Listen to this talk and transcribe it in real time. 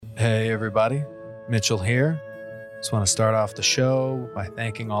Hey everybody, Mitchell here. Just want to start off the show by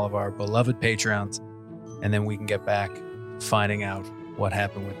thanking all of our beloved Patreons, and then we can get back to finding out what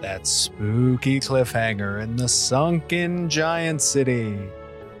happened with that spooky cliffhanger in the sunken giant city.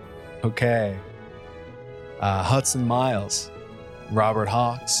 Okay. Hudson Miles, Robert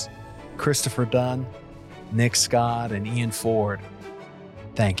Hawks, Christopher Dunn, Nick Scott, and Ian Ford.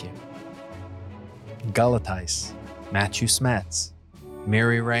 Thank you. Gulatice, Matthew Smets,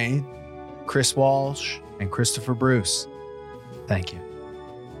 Mary Rain, Chris Walsh, and Christopher Bruce. Thank you.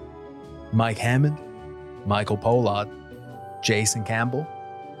 Mike Hammond, Michael Pollard, Jason Campbell,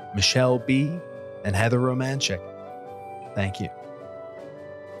 Michelle B., and Heather Romanchik. Thank you.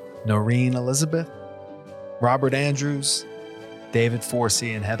 Noreen Elizabeth, Robert Andrews, David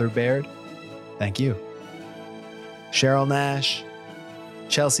Forsey, and Heather Baird. Thank you. Cheryl Nash,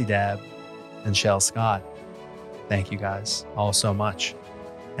 Chelsea Dabb, and Shell Scott. Thank you guys all so much.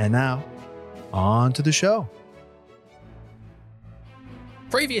 And now, on to the show.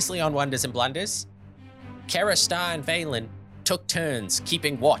 Previously on Wonders and Blunders, Kara, Star, and Valen took turns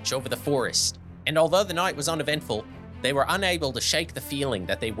keeping watch over the forest, and although the night was uneventful, they were unable to shake the feeling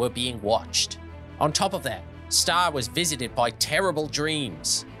that they were being watched. On top of that, Star was visited by terrible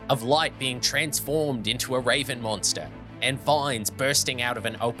dreams of Light being transformed into a raven monster and vines bursting out of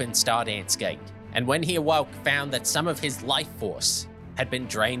an open Stardance gate, and when he awoke, found that some of his life force had been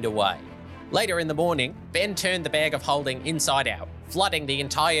drained away. Later in the morning, Ben turned the bag of holding inside out, flooding the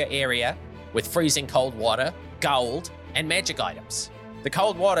entire area with freezing cold water, gold, and magic items. The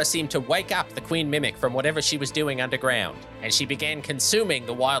cold water seemed to wake up the Queen Mimic from whatever she was doing underground, and she began consuming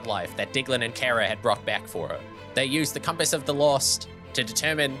the wildlife that Diglin and Kara had brought back for her. They used the Compass of the Lost to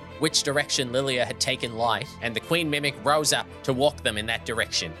determine which direction Lilia had taken Light, and the Queen Mimic rose up to walk them in that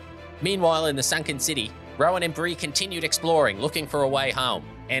direction. Meanwhile, in the sunken city, Rowan and Bree continued exploring, looking for a way home,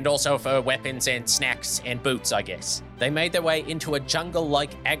 and also for weapons and snacks and boots, I guess. They made their way into a jungle-like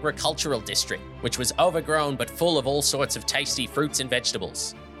agricultural district, which was overgrown but full of all sorts of tasty fruits and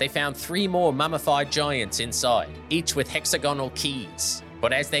vegetables. They found 3 more mummified giants inside, each with hexagonal keys.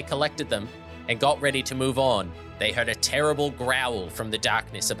 But as they collected them and got ready to move on, they heard a terrible growl from the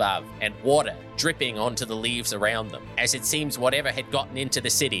darkness above and water dripping onto the leaves around them, as it seems whatever had gotten into the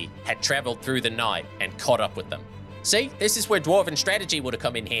city had traveled through the night and caught up with them. See, this is where Dwarven strategy would have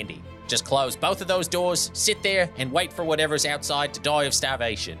come in handy. Just close both of those doors, sit there, and wait for whatever's outside to die of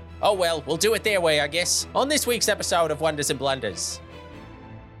starvation. Oh well, we'll do it their way, I guess, on this week's episode of Wonders and Blunders.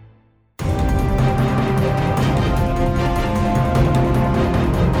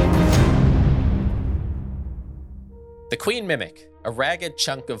 The Queen Mimic, a ragged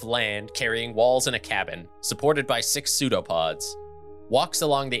chunk of land carrying walls and a cabin, supported by 6 pseudopods, walks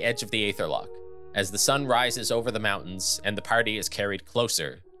along the edge of the Aetherlock as the sun rises over the mountains and the party is carried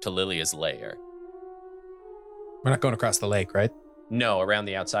closer to Lilia's lair. We're not going across the lake, right? No, around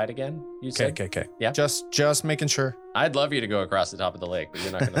the outside again, you said? Okay. Yeah. Just making sure. I'd love you to go across the top of the lake, but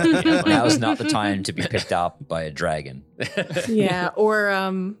you're not going to. Now's not the time to be picked up by a dragon. Yeah,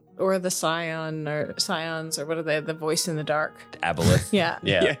 or the scions, or what are they? The voice in the dark. Aboleth. Yeah.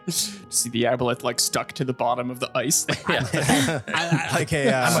 Yeah. See the aboleth like stuck to the bottom of the ice. Like,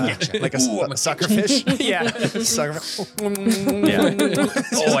 Like a sucker fish. yeah. Sucker fish. Yeah.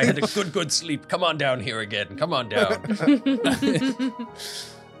 Oh, I had a good sleep. Come on down here again. Come on down.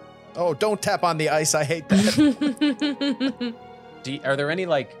 Oh, don't tap on the ice. I hate that. Are there any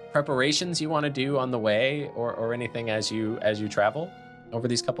like preparations you want to do on the way, or anything as you travel over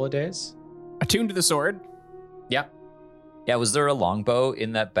these couple of days? Attuned to the sword. Yeah. Yeah, was there a longbow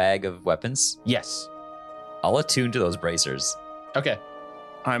in that bag of weapons? Yes. I'll attune to those bracers. Okay.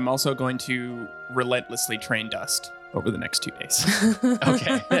 I'm also going to relentlessly train Dust over the next 2 days.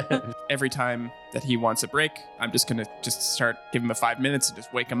 Okay. Every time that he wants a break, I'm just gonna start give him a 5 minutes and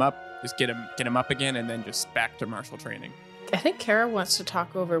just wake him up, just get him up again, and then just back to martial training. I think Kara wants to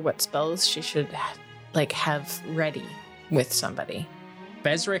talk over what spells she should have ready with somebody.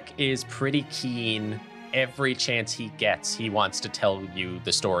 Bezric is pretty keen. Every chance he gets, he wants to tell you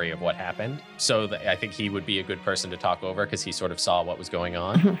the story of what happened. So I think he would be a good person to talk over because he sort of saw what was going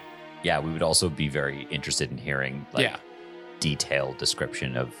on. Yeah, we would also be very interested in hearing detailed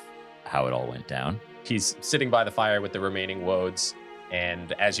description of how it all went down. He's sitting by the fire with the remaining woads,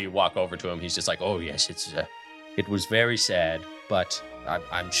 and as you walk over to him, he's just like, "Oh yes, it was very sad, but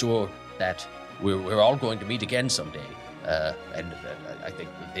I'm sure that we're all going to meet again someday. And I think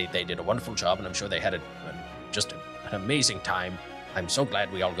they did a wonderful job, and I'm sure they had just an amazing time. I'm so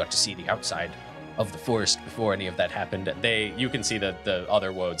glad we all got to see the outside of the forest before any of that happened." You can see that the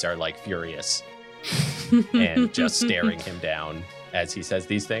other woads are like furious and just staring him down. as he says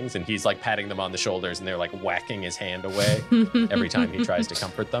these things, and he's like patting them on the shoulders, and they're like whacking his hand away every time he tries to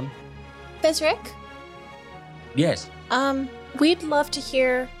comfort them. Bezric, Yes. we'd love to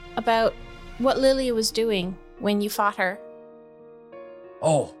hear about what Lily was doing when you fought her.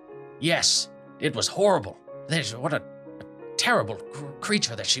 Oh, yes. It was horrible. What a terrible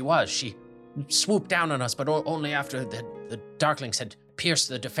creature that she was. She swooped down on us, but only after the Darklings had pierced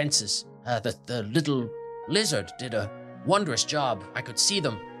the defenses. The little lizard did a wondrous job. I could see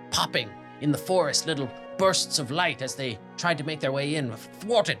them popping in the forest, little bursts of light as they tried to make their way in,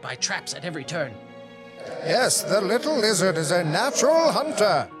 thwarted by traps at every turn. Yes, the little lizard is a natural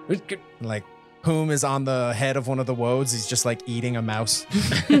hunter. Like, Whom is on the head of one of the woads. He's just like eating a mouse.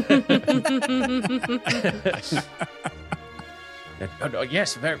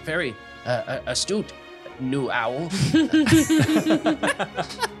 Yes, very, very astute, new owl.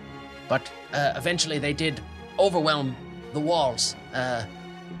 But eventually they did overwhelm the walls.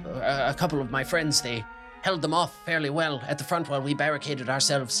 A couple of my friends, they held them off fairly well at the front while we barricaded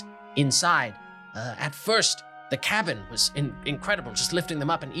ourselves inside. At first, the cabin was incredible, just lifting them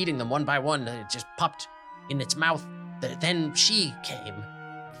up and eating them one by one. It just popped in its mouth. Then she came,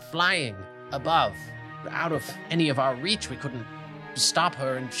 flying above, out of any of our reach. We couldn't stop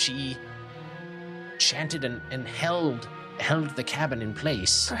her, and she chanted and held the cabin in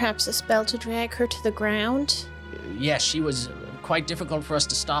place. Perhaps a spell to drag her to the ground? Yes, she was quite difficult for us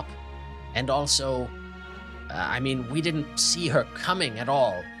to stop. And also, we didn't see her coming at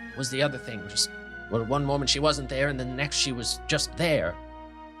all, was the other thing. One moment she wasn't there, and the next she was just there.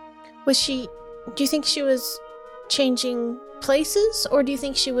 Do you think she was changing places, or do you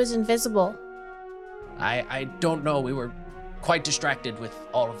think she was invisible? I don't know. We were quite distracted with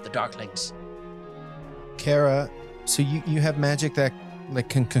all of the Darklings. Kara, so you have magic that like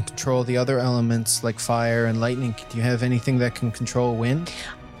can control the other elements like fire and lightning. Do you have anything that can control wind?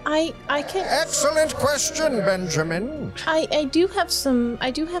 I can. Excellent question, Benjamin. I do have some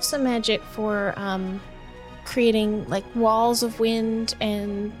magic for creating like walls of wind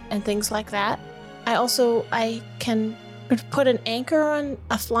and things like that. I can put an anchor on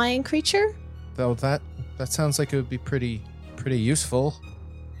a flying creature. Though that sounds like it would be pretty useful.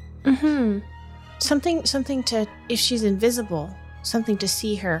 Mm-hmm. Something to, if she's invisible, something to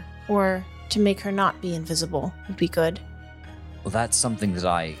see her or to make her not be invisible would be good. Well, that's something that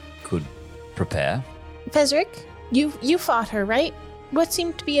I could prepare. Bezric, you fought her, right? What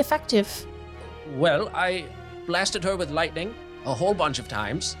seemed to be effective? Well, I blasted her with lightning a whole bunch of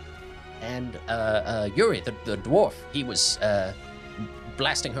times, and Yuri, the dwarf, he was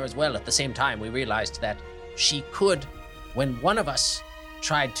blasting her as well. At the same time, we realized that she could, when one of us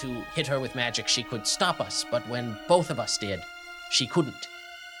tried to hit her with magic, she could stop us, but when both of us did, she couldn't.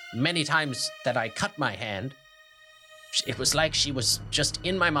 Many times that I cut my hand, it was like she was just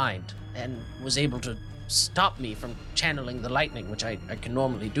in my mind and was able to stop me from channeling the lightning, which I can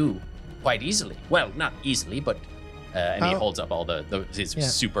normally do quite easily. Well, not easily, but... and he holds up all his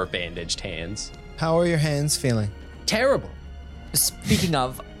super bandaged hands. How are your hands feeling? Terrible. Speaking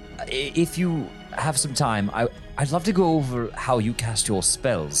of, if you have some time, I'd love to go over how you cast your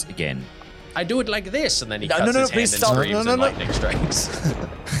spells again. I do it like this, and then he cuts his hand and screams and lightning strikes.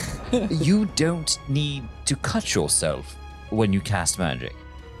 You don't need to cut yourself when you cast magic.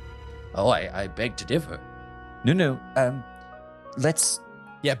 Oh, I beg to differ. No. Let's...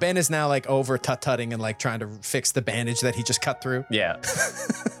 Yeah, Ben is now like over tut-tutting and like trying to fix the bandage that he just cut through. Yeah.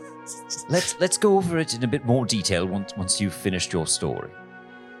 Let's go over it in a bit more detail once you've finished your story.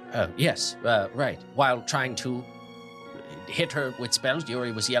 Yes, right. While trying to hit her with spells,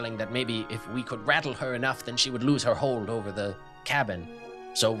 Yuri was yelling that maybe if we could rattle her enough, then she would lose her hold over the cabin.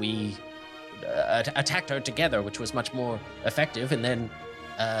 So we attacked her together, which was much more effective, and then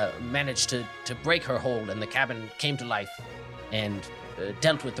managed to break her hold, and the cabin came to life and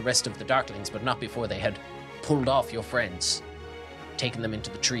dealt with the rest of the Darklings, but not before they had pulled off your friends, taken them into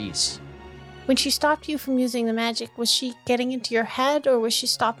the trees. When she stopped you from using the magic, was she getting into your head, or was she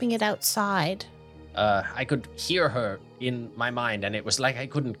stopping it outside? I could hear her in my mind, and it was like I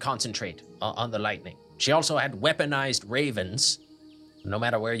couldn't concentrate on the lightning. She also had weaponized ravens. No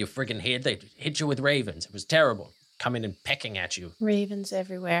matter where you friggin' hid, they'd hit you with ravens. It was terrible, coming and pecking at you. Ravens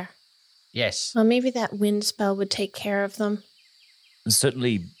everywhere. Yes. Well, maybe that wind spell would take care of them.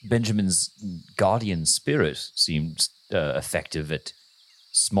 Certainly, Benjamin's guardian spirit seemed effective at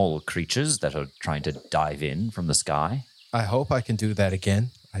small creatures that are trying to dive in from the sky. I hope I can do that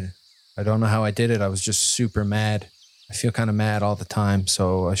again. I don't know how I did it. I was just super mad. I feel kind of mad all the time,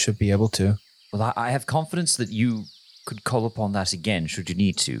 so I should be able to. Well, I have confidence that you could call upon that again should you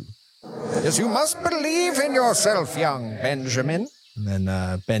need to. Yes, you must believe in yourself, young Benjamin. And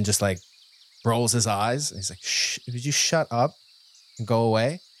then Ben just like rolls his eyes. And he's like, "Shh, would you shut up and go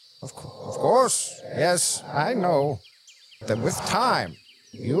away?" Of course. Yes, I know. That with time,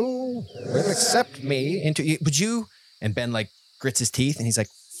 you will accept me. Would you? And Ben like grits his teeth and he's like,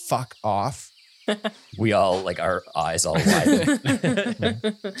 "Fuck off." We all, like, our eyes all widen.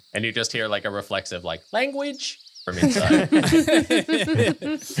 And you just hear like a reflexive like language from inside.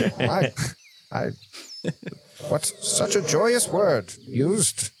 What's such a joyous word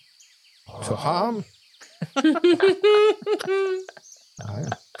used to harm?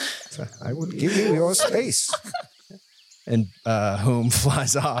 I would give you your space. And Whom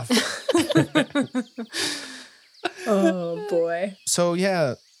flies off. Oh boy. So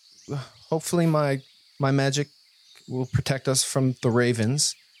yeah, hopefully my magic will protect us from the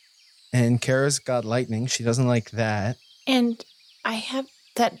ravens. And Kara's got lightning. She doesn't like that. And I have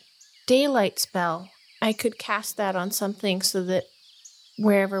that daylight spell. I could cast that on something so that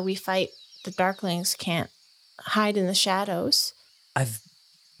wherever we fight, the darklings can't hide in the shadows. I've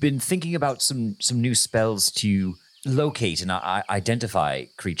been thinking about some new spells to locate and identify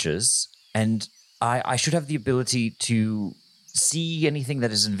creatures, and I should have the ability to see anything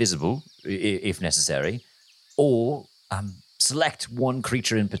that is invisible, if necessary, or select one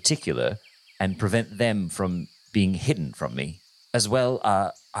creature in particular and prevent them from being hidden from me. As well,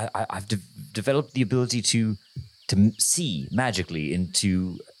 I've developed the ability to see magically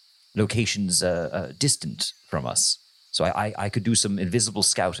into locations distant from us. So I could do some invisible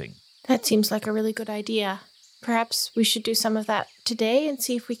scouting. That seems like a really good idea. Perhaps we should do some of that today and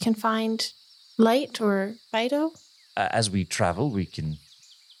see if we can find Light or Fido. As we travel, we can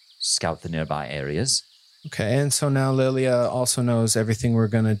scout the nearby areas. Okay, and so now Lilia also knows everything we're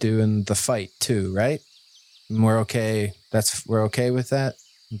gonna do in the fight too, right? And we're okay. We're okay with that.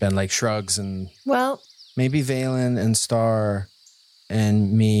 Ben like shrugs and Well, maybe Valen and Star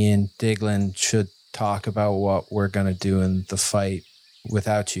and me and Diglin should talk about what we're gonna do in the fight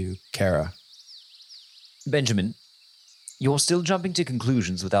without you, Kara. Benjamin, you're still jumping to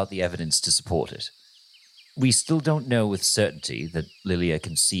conclusions without the evidence to support it. We still don't know with certainty that Lilia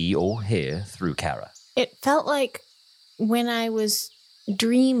can see or hear through Kara. it felt like when I was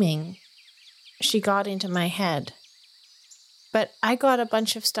dreaming, she got into my head. But I got a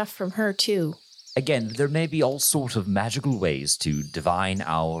bunch of stuff from her too. Again, there may be all sorts of magical ways to divine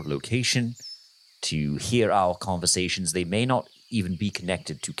our location, to hear our conversations. They may not even be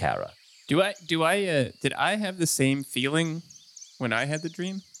connected to Kara. Did I have the same feeling when I had the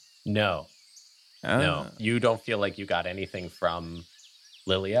dream? No. No. You don't feel like you got anything from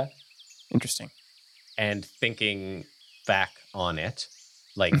Lilia. Interesting. And thinking back on it,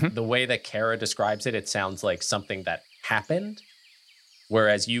 like the way that Kara describes it, it sounds like something that happened,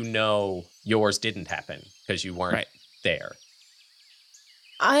 whereas yours didn't happen because you weren't there.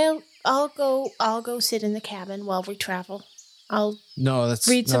 I'll go sit in the cabin while we travel. I'll that's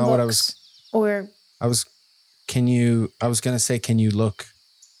read some not books. what I was. Or I was gonna say, can you look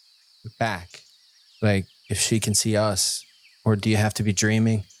back, like if she can see us, or do you have to be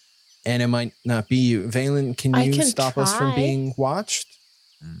dreaming? And it might not be you. Valen, can I you can stop us from try. being watched?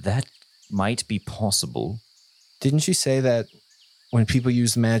 That might be possible. Didn't you say that when people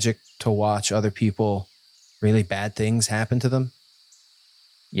use magic to watch other people, really bad things happen to them?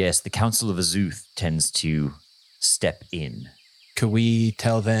 Yes, the Council of Azuth tends to step in. Could we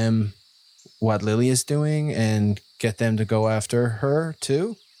tell them what Lily is doing and get them to go after her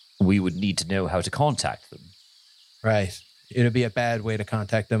too? We would need to know how to contact them. Right. It'd be a bad way to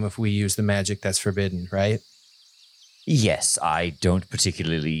contact them if we use the magic that's forbidden, right? Yes, I don't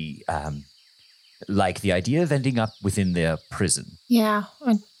particularly like the idea of ending up within their prison. yeah,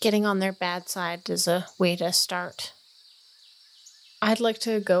 and getting on their bad side is a way to start. I'd like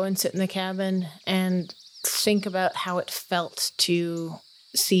to go and sit in the cabin and think about how it felt to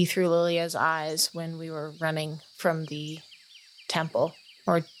see through Lilia's eyes when we were running from the temple.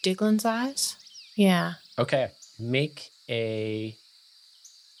 Or Diglin's eyes? Yeah. Okay. Make a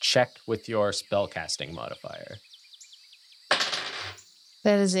check with your spellcasting modifier.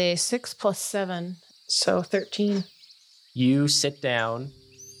 That is a 6 + 7, so 13. You sit down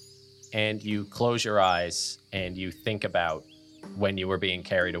and you close your eyes and you think about when you were being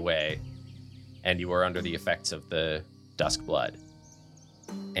carried away and you were under the effects of the dusk blood.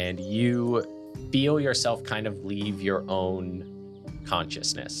 And you feel yourself kind of leave your own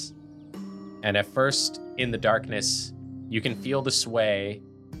consciousness. And at first, in the darkness, you can feel the sway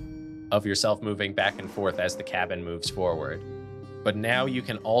of yourself moving back and forth as the cabin moves forward. But now you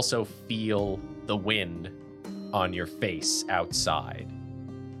can also feel the wind on your face outside.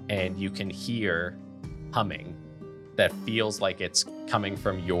 And you can hear humming that feels like it's coming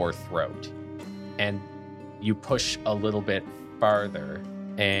from your throat. And you push a little bit farther,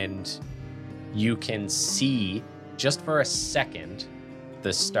 and you can see, just for a second, the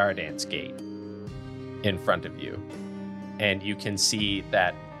Stardance Gate in front of you. And you can see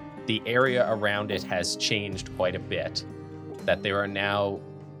that the area around it has changed quite a bit, that there are now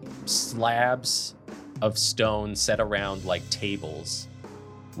slabs of stone set around like tables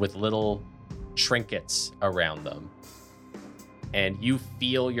with little trinkets around them. And you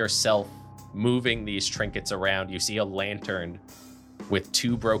feel yourself moving these trinkets around. You see a lantern with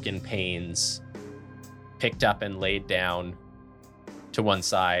 2 broken panes picked up and laid down to one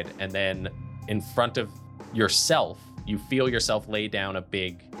side, and then in front of yourself, you feel yourself lay down a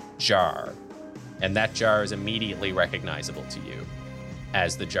big jar, and that jar is immediately recognizable to you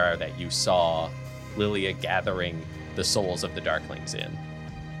as the jar that you saw Lilia gathering the souls of the Darklings in.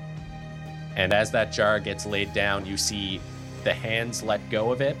 And as that jar gets laid down, you see the hands let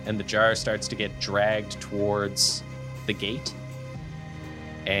go of it, and the jar starts to get dragged towards the gate.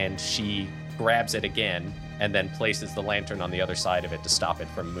 And she grabs it again and then places the lantern on the other side of it to stop it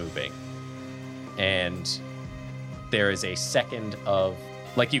from moving. And there is a second of,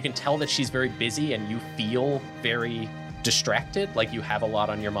 like, you can tell that she's very busy, and you feel very distracted, like you have a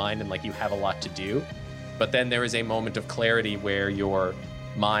lot on your mind and like you have a lot to do. But then there is a moment of clarity where your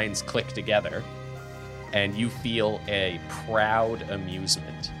minds click together and you feel a proud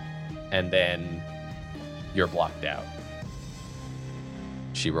amusement, and then you're blocked out.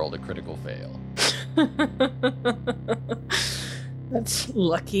 She rolled a critical fail. That's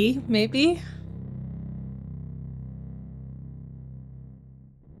lucky, maybe.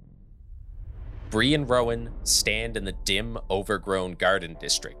 Bree and Rowan stand in the dim, overgrown garden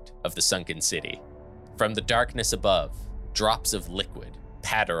district of the sunken city. From the darkness above, drops of liquid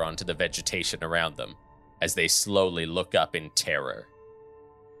patter onto the vegetation around them as they slowly look up in terror.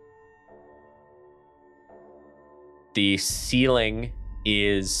 The ceiling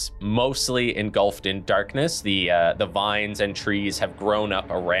is mostly engulfed in darkness. The vines and trees have grown up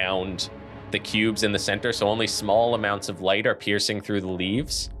around the cubes in the center, so only small amounts of light are piercing through the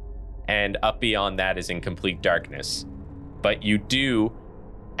leaves. And up beyond that is in complete darkness. But you do,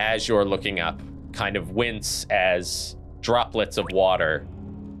 as you're looking up, kind of wince as droplets of water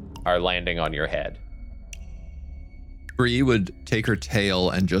are landing on your head. Bree would take her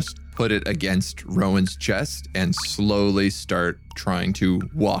tail and just put it against Rowan's chest and slowly start trying to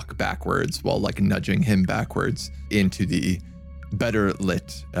walk backwards while like nudging him backwards into the better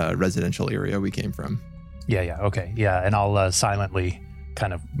lit residential area we came from. Yeah, okay. Yeah, and I'll silently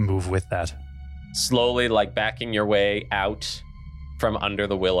kind of move with that. Slowly, like backing your way out from under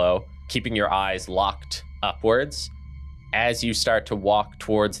the willow, keeping your eyes locked upwards. As you start to walk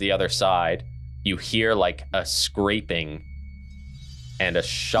towards the other side, you hear like a scraping and a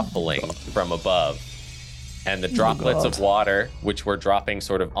shuffling from above. And the droplets of water, which were dropping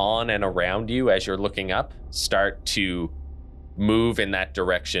sort of on and around you as you're looking up, start to move in that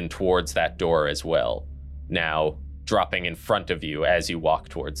direction towards that door as well. Now, dropping in front of you as you walk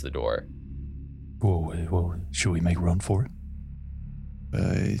towards the door. Whoa, should we make run for it?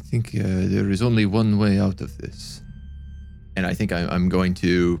 I think there is only one way out of this. And I think I'm going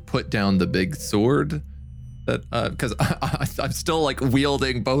to put down the big sword, that because I'm still like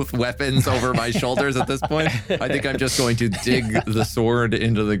wielding both weapons over my shoulders at this point. I think I'm just going to dig the sword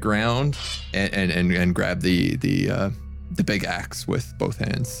into the ground and grab the big axe with both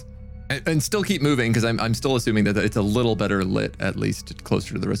hands. And still keep moving, because I'm still assuming that it's a little better lit, at least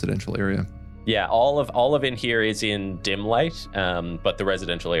closer to the residential area. Yeah, all of in here is in dim light, but the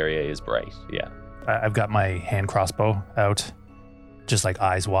residential area is bright. Yeah. I've got my hand crossbow out, just like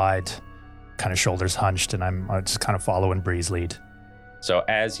eyes wide, kind of shoulders hunched, and I'm just kind of following Bree's lead. So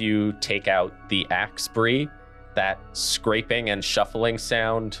as you take out the axe, Bree, that scraping and shuffling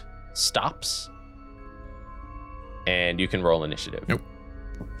sound stops, and you can roll initiative. Nope.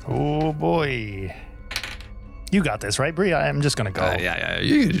 Oh boy. You got this, right, Bree? I'm just going to go. Yeah,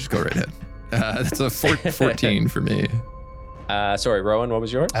 you can just go right ahead. That's a 14 for me. Sorry, Rowan, what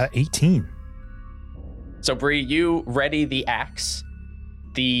was yours? 18. So, Bree, you ready the axe.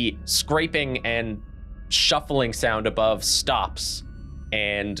 The scraping and shuffling sound above stops,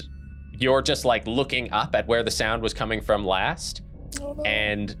 and you're just like looking up at where the sound was coming from last,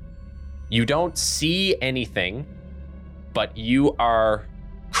 and you don't see anything, but you are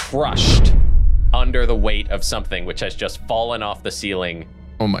crushed under the weight of something which has just fallen off the ceiling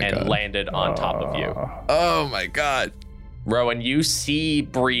and landed on top of you. Oh my God. Rowan, you see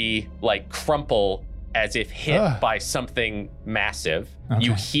Bree like crumple as if hit by something massive. Okay.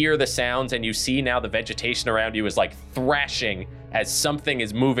 You hear the sounds and you see now the vegetation around you is like thrashing as something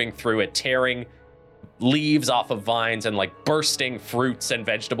is moving through it, tearing leaves off of vines and like bursting fruits and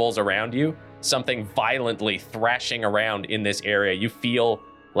vegetables around you. Something violently thrashing around in this area. You feel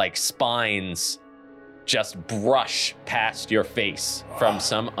like spines just brush past your face from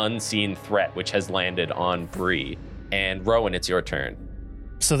some unseen threat which has landed on Bree. And Rowan, it's your turn.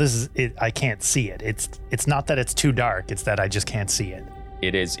 So this is it. I can't see it. It's not that it's too dark. It's that I just can't see it.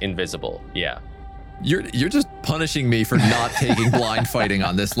 It is invisible. Yeah. You're just punishing me for not taking blind fighting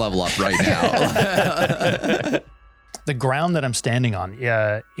on this level up right now. The ground that I'm standing on.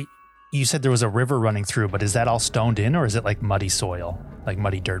 You said there was a river running through, but is that all stoned in, or is it like muddy soil, like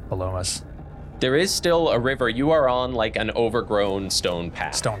muddy dirt below us? There is still a river. You are on like an overgrown stone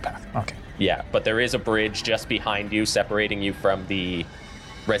path. Stone path. Okay. Yeah, but there is a bridge just behind you, separating you from the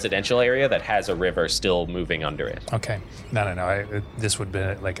residential area that has a river still moving under it. Okay. No. This would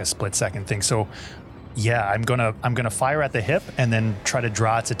be like a split second thing. So, yeah, I'm gonna fire at the hip and then try to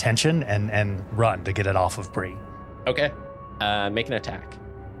draw its attention and run to get it off of Bree. Okay. Make an attack.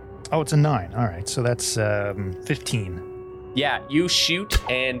 Oh, it's a 9. All right. So that's 15. Yeah, you shoot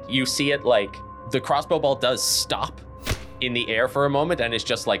and you see it like the crossbow bolt does stop in the air for a moment and it's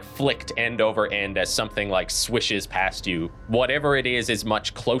just like flicked end over end as something like swishes past you. Whatever it is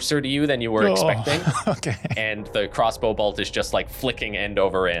much closer to you than you were expecting. Okay. And the crossbow bolt is just like flicking end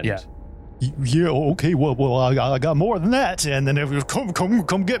over end. Yeah. Yeah. Okay. Well, I got more than that. And then it was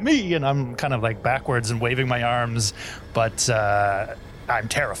come get me. And I'm kind of like backwards and waving my arms, but I'm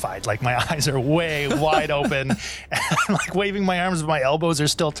terrified. Like my eyes are way wide open, and I'm like waving my arms, but my elbows are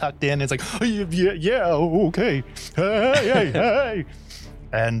still tucked in. It's like, oh, yeah, okay, hey.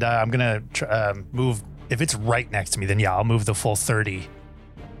 And I'm gonna move. If it's right next to me, then yeah, I'll move the full 30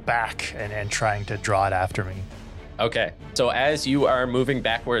 back and trying to draw it after me. Okay, so as you are moving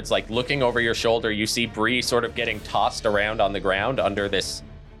backwards, like looking over your shoulder, you see Bree sort of getting tossed around on the ground under this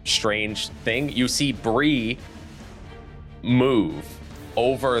strange thing. You see Bree move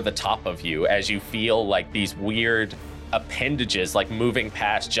over the top of you as you feel like these weird appendages like moving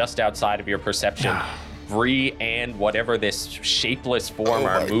past just outside of your perception. Bree and whatever this shapeless form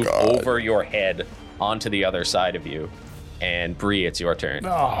are move over your head onto the other side of you. And Bree, it's your turn.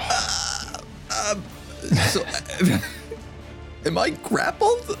 So, am I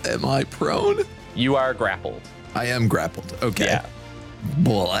grappled? Am I prone? You are grappled. I am grappled. Okay. Yeah.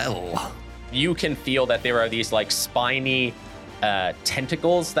 Well. You can feel that there are these like spiny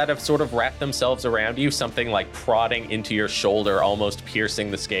tentacles that have sort of wrapped themselves around you, something like prodding into your shoulder, almost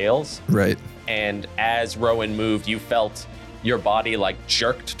piercing the scales. Right. And as Rowan moved, you felt your body like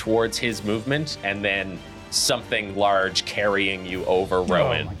jerked towards his movement, and then something large carrying you over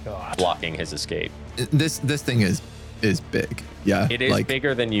Rowan, blocking his escape. This thing is big. Yeah. It is like,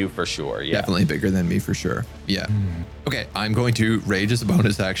 bigger than you for sure. Yeah. Definitely bigger than me for sure. Yeah. Okay, I'm going to rage as a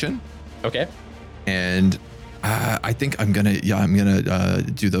bonus action. Okay. And I think I'm gonna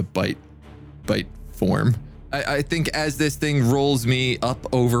do the bite form. I think as this thing rolls me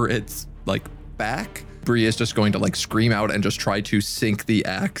up over its like back, Bree is just going to like scream out and just try to sink the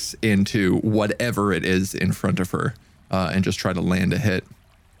axe into whatever it is in front of her, and just try to land a hit.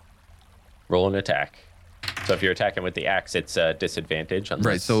 Roll an attack. So if you're attacking with the axe, it's a disadvantage. Unless...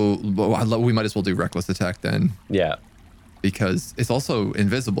 Right. So we might as well do reckless attack then. Yeah. Because it's also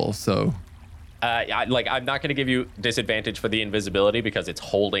invisible. So. I'm not going to give you disadvantage for the invisibility because it's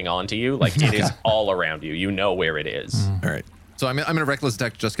holding on to you. Like it is all around you. You know where it is. All right. So I'm going to reckless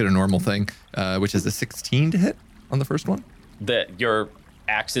attack, just get a normal thing, which is a 16 to hit on the first one. Your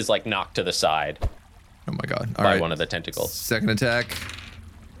axe is like knocked to the side. Oh my God. All right. One of the tentacles. Second attack,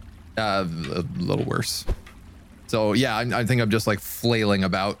 a little worse. So yeah, I think I'm just like flailing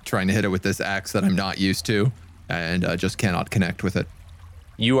about trying to hit it with this axe that I'm not used to, and just cannot connect with it.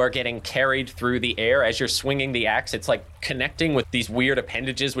 You are getting carried through the air as you're swinging the axe. It's like connecting with these weird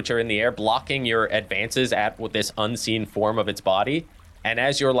appendages which are in the air, blocking your advances at with this unseen form of its body. And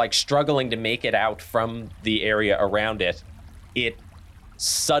as you're like struggling to make it out from the area around it, it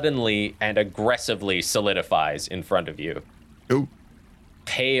suddenly and aggressively solidifies in front of you. Ooh.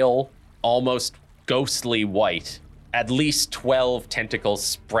 Pale, almost ghostly white, at least 12 tentacles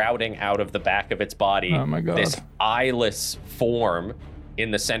sprouting out of the back of its body. Oh my God. This eyeless form in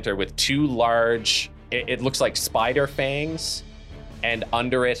the center with two large, it looks like spider fangs, and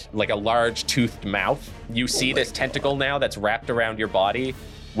under it, like a large toothed mouth. You see this tentacle now that's wrapped around your body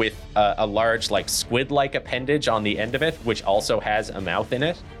with a large, like squid-like appendage on the end of it, which also has a mouth in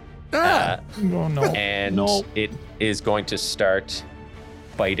it. No. And it is going to start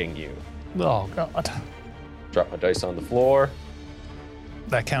biting you. Oh, God. Drop my dice on the floor.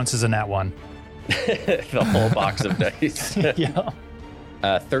 That counts as a nat 1. The whole box of dice. Yeah.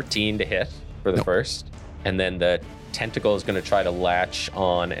 13 to hit for the first. And then the tentacle is going to try to latch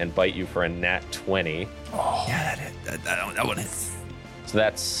on and bite you for a nat 20. Yeah, that one hits. So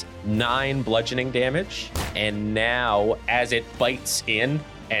that's 9 bludgeoning damage. And now, as it bites in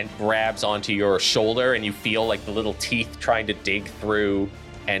and grabs onto your shoulder, and you feel like the little teeth trying to dig through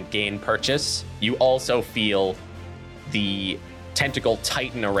and gain purchase, you also feel the tentacle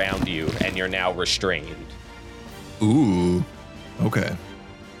tighten around you, and you're now restrained. Ooh. Okay.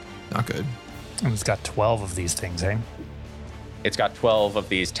 Not good. And it's got 12 of these things, eh? It's got 12 of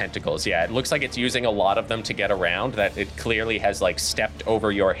these tentacles. Yeah, it looks like it's using a lot of them to get around, that it clearly has like stepped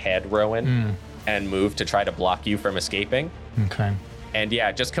over your head, Rowan, and moved to try to block you from escaping. Okay. And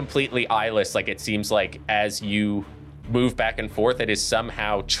yeah, just completely eyeless. Like it seems like as you move back and forth, it is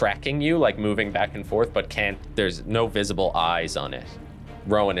somehow tracking you, like moving back and forth, but there's no visible eyes on it.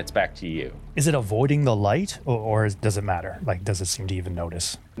 Rowan, it's back to you. Is it avoiding the light or does it matter? Like, does it seem to even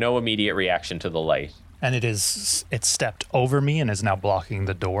notice? No immediate reaction to the light. And it stepped over me and is now blocking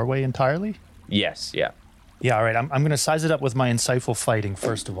the doorway entirely? Yes, yeah. Yeah, all right. I'm going to size it up with my insightful fighting,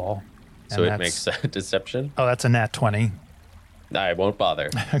 first of all. So it makes a deception? Oh, that's a nat 20. I won't bother.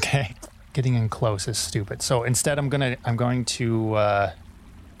 Okay. Getting in close is stupid. So instead, I'm going to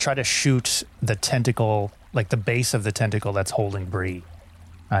try to shoot the tentacle, like the base of the tentacle that's holding Bree,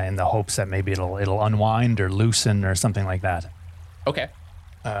 in the hopes that maybe it'll unwind or loosen or something like that. Okay.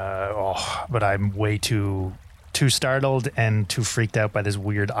 But I'm way too startled and too freaked out by this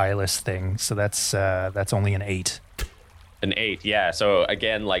weird eyeless thing. So that's only an 8. An 8, yeah. So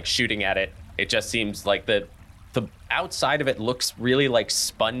again, like shooting at it, it just seems like the outside of it looks really like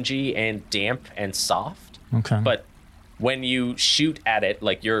spongy and damp and soft. Okay. But when you shoot at it,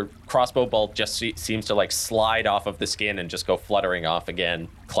 like your crossbow bolt just seems to like slide off of the skin and just go fluttering off again,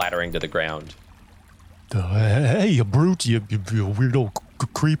 clattering to the ground. Hey, you brute, you weirdo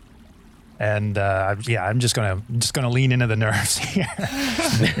creep. And I'm just gonna lean into the nerves here.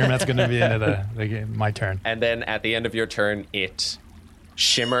 And that's gonna be into the game, my turn. And then at the end of your turn, it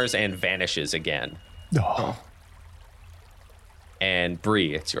shimmers and vanishes again. Oh. And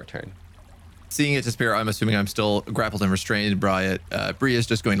Bree, it's your turn. Seeing it disappear, I'm assuming I'm still grappled and restrained by it. Bree is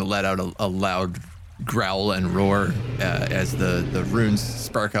just going to let out a loud growl and roar as the runes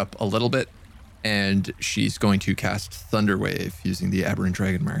spark up a little bit. And she's going to cast Thunder Wave using the Aberrant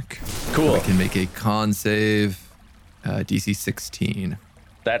Dragon Mark. Cool. I can make a con save, DC 16.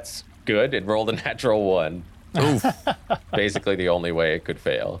 That's good. It rolled a natural 1. Oof. Basically the only way it could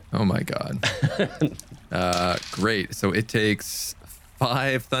fail. Oh my god. Great. So it takes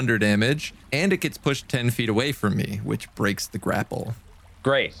 5 thunder damage, and it gets pushed 10 feet away from me, which breaks the grapple.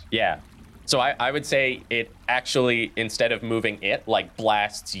 Great. Yeah. So I would say it actually, instead of moving it, like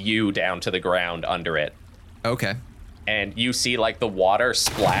blasts you down to the ground under it. Okay. And you see like the water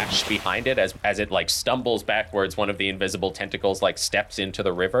splash behind it as it like stumbles backwards. One of the invisible tentacles like steps into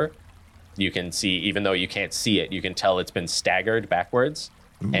the river. You can see, even though you can't see it, you can tell it's been staggered backwards.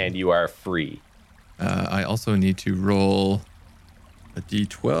 Ooh. And you are free. I also need to roll a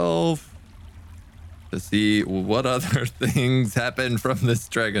d12 to see what other things happen from this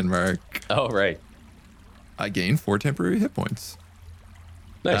dragon mark. Oh, right. I gain 4 temporary hit points.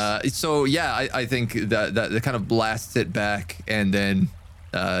 Nice. So yeah, I think that kind of blasts it back, and then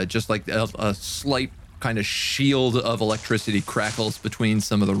just like a slight kind of shield of electricity crackles between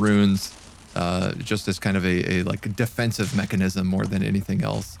some of the runes, just as kind of a like defensive mechanism more than anything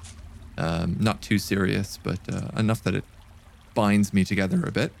else. Not too serious, but enough that it binds me together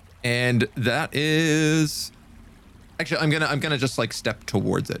a bit. And that is actually I'm gonna just like step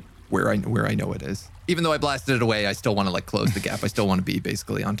towards it where I know it is. Even though I blasted it away, I still want to like close the gap. I still want to be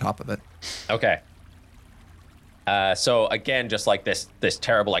basically on top of it. Okay. So again, just like this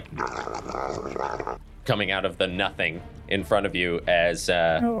terrible like coming out of the nothing in front of you as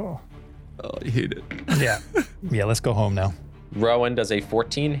Oh, I hate it. Yeah. Let's go home now. Rowan does a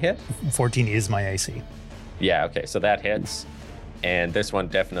 14 hit. 14 is my AC. Yeah. Okay. So that hits. And this one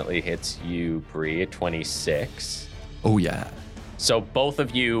definitely hits you, Bree, 26. Oh, yeah. So both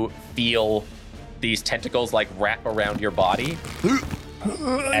of you feel these tentacles like wrap around your body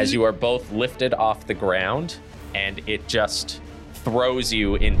as you are both lifted off the ground, and it just throws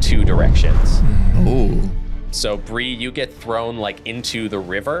you in 2 directions. Oh. So Bree, you get thrown like into the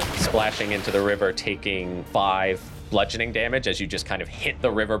river, splashing into the river, taking 5 bludgeoning damage as you just kind of hit the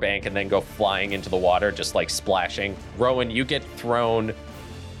riverbank and then go flying into the water, just like splashing. Rowan, you get thrown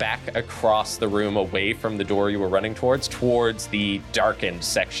back across the room away from the door you were running towards the darkened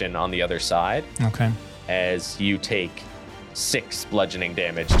section on the other side. Okay. As you take 6 bludgeoning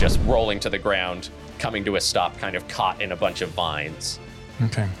damage, just rolling to the ground, coming to a stop, kind of caught in a bunch of vines.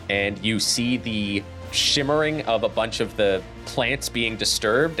 Okay. And you see the shimmering of a bunch of the plants being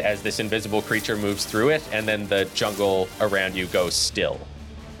disturbed as this invisible creature moves through it, and then the jungle around you goes still.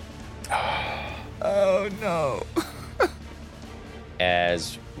 Oh no.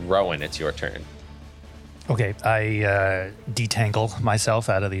 As Rowan, it's your turn. Okay, I detangle myself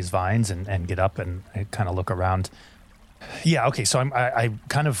out of these vines and get up and I kind of look around. Yeah, okay, so I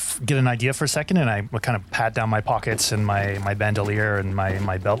kind of get an idea for a second and I kind of pat down my pockets and my bandolier and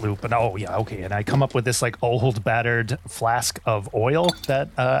my belt loop. And and I come up with this like old battered flask of oil that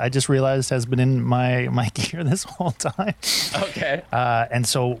I just realized has been in my gear this whole time. Okay. And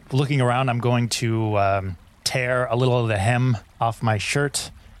so looking around, I'm going to tear a little of the hem off my shirt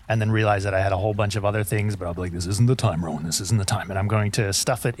and then realize that I had a whole bunch of other things, but I'll be like, this isn't the time, Rowan, this isn't the time. And I'm going to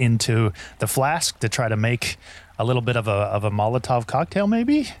stuff it into the flask to try to make a little bit of a Molotov cocktail,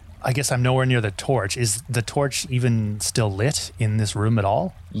 maybe? I guess I'm nowhere near the torch. Is the torch even still lit in this room at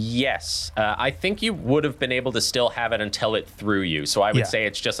all? Yes. I think you would have been able to still have it until it threw you. So I would say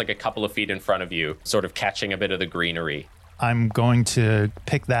it's just like a couple of feet in front of you, sort of catching a bit of the greenery. I'm going to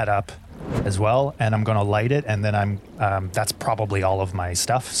pick that up as well, and I'm going to light it, and then that's probably all of my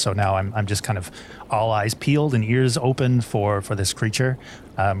stuff. So now I'm just kind of all eyes peeled and ears open for this creature.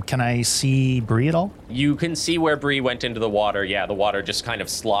 Can I see Bree at all? You can see where Bree went into the water. Yeah, the water just kind of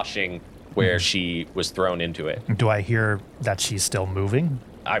sloshing where she was thrown into it. Do I hear that she's still moving?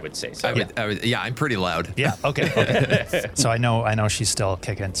 I would say so. Yeah, I'm pretty loud. Yeah, okay. So I know she's still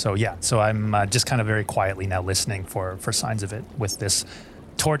kicking. So yeah, so I'm just kind of very quietly now listening for signs of it with this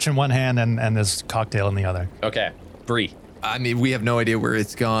torch in one hand and this cocktail in the other. Okay, Bree. I mean, we have no idea where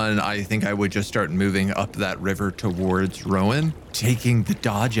it's gone. I think I would just start moving up that river towards Rowan, taking the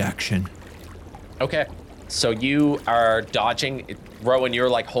dodge action. Okay, so you are dodging. Rowan, you're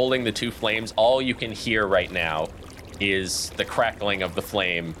like holding the 2 flames. All you can hear right now is the crackling of the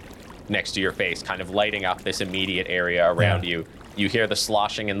flame next to your face, kind of lighting up this immediate area around you. You hear the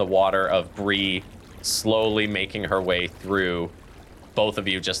sloshing in the water of Bree slowly making her way through. Both of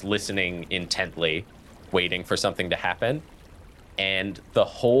you just listening intently, waiting for something to happen. And the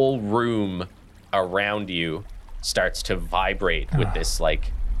whole room around you starts to vibrate with this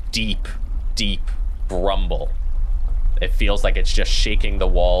like deep, deep grumble. It feels like it's just shaking the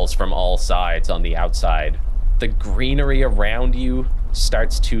walls from all sides on the outside. The greenery around you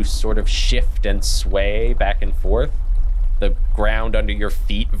starts to sort of shift and sway back and forth. The ground under your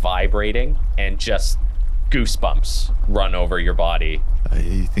feet vibrating, and just goosebumps run over your body.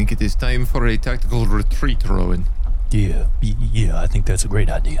 I think it is time for a tactical retreat, Rowan. Yeah, I think that's a great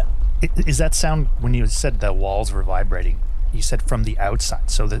idea. Is that sound, when you said the walls were vibrating, you said from the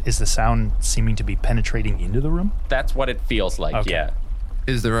outside, so is the sound seeming to be penetrating into the room? That's what it feels like, Okay. yeah.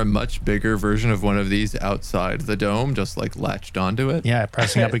 Is there a much bigger version of one of these outside the dome, just like latched onto it? Yeah,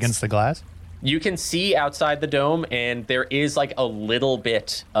 pressing up against the glass? You can see outside the dome, and there is like a little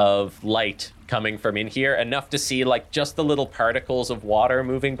bit of light coming from in here, enough to see like just the little particles of water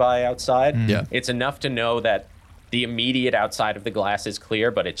moving by outside. Yeah. It's enough to know that the immediate outside of the glass is clear,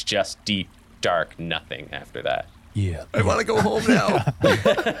 but it's just deep, dark, nothing after that. Yeah. I want to go home now.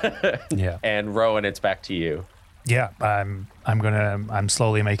 Yeah. And Rowan, it's back to you. Yeah, I'm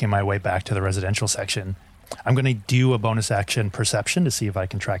slowly making my way back to the residential section. I'm gonna do a bonus action perception to see if I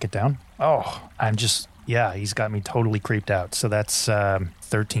can track it down. Oh, he's got me totally creeped out. So that's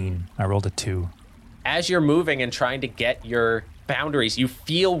 13. I rolled a 2. As you're moving and trying to get your boundaries, you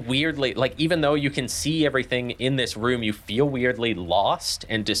feel weirdly, like even though you can see everything in this room, you feel weirdly lost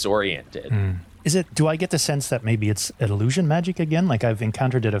and disoriented. Do I get the sense that maybe it's an illusion magic again? Like I've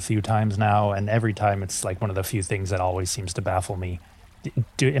encountered it a few times now, and every time it's like one of the few things that always seems to baffle me.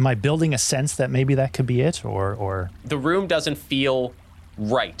 Am I building a sense that maybe that could be it, or? The room doesn't feel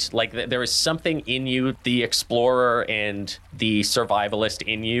right. Like there is something in you, the explorer and the survivalist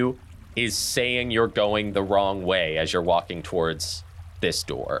in you is saying you're going the wrong way as you're walking towards this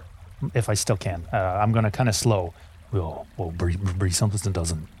door. If I still can, I'm going to kind of slow. Well, Bree, something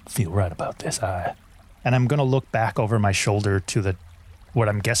doesn't feel right about this. And I'm going to look back over my shoulder to what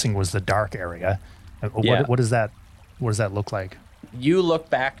I'm guessing was the dark area. Yeah. What does that look like? You look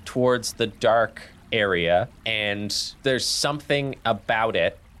back towards the dark area, and there's something about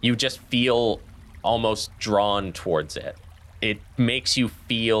it. You just feel almost drawn towards it. It makes you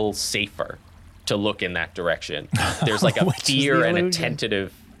feel safer to look in that direction. There's like a fear and a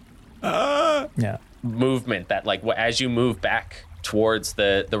tentative yeah. movement that, like, as you move back towards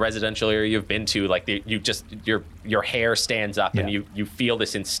the residential area you've been to, like your hair stands up and you feel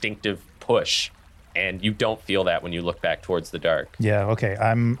this instinctive push, and you don't feel that when you look back towards the dark. Yeah, okay.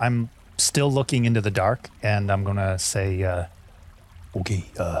 I'm still looking into the dark, and I'm gonna say, okay,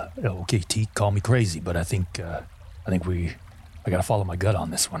 T, call me crazy, but I think I gotta follow my gut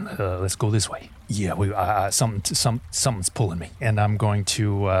on this one. Let's go this way. Yeah, something's pulling me, and I'm going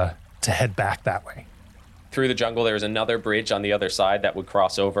to head back that way. Through the jungle, there's another bridge on the other side that would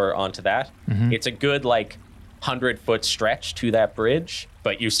cross over onto that. Mm-hmm. It's a good 100-foot stretch to that bridge,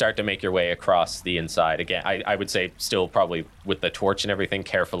 but you start to make your way across the inside. Again, I would say still probably with the torch and everything,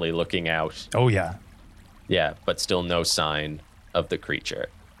 carefully looking out. Oh, yeah. Yeah, but still no sign of the creature.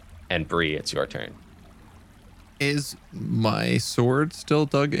 And Bree, it's your turn. Is my sword still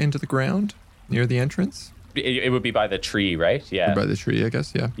dug into the ground near the entrance? It would be by the tree, right? Yeah. Or by the tree, I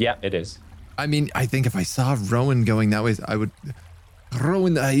guess, yeah. Yeah, it is. I mean, I think if I saw Rowan going that way, I would...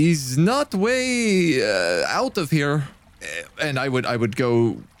 Rowan, he's not way out of here. And I would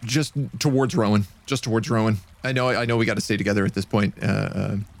go just towards Rowan. I know we got to stay together at this point.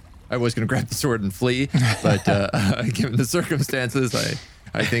 I was going to grab the sword and flee, but given the circumstances,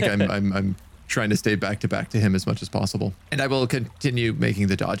 I think I'm trying to stay back to him as much as possible. And I will continue making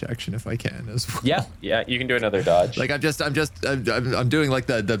the dodge action if I can as well. Yeah, you can do another dodge. I'm doing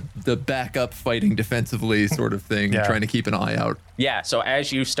the backup fighting defensively sort of thing, trying to keep an eye out. Yeah, so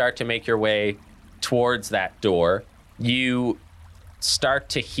as you start to make your way towards that door, you start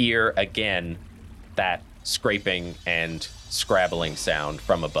to hear again that scraping and scrabbling sound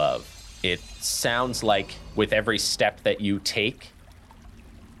from above. It sounds like with every step that you take,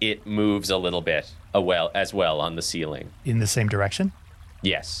 it moves a little bit as well on the ceiling. In the same direction?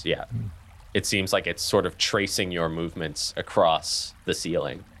 Yes, yeah. It seems like it's sort of tracing your movements across the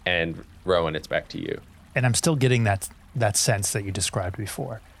ceiling. And Rowan, it's back to you. And I'm still getting that sense that you described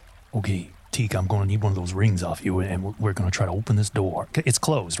before. Okay, Teak, I'm going to need one of those rings off you, and we're going to try to open this door. It's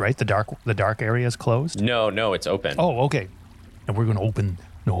closed, right? The dark area is closed? No, it's open. Oh, okay. And we're going to open...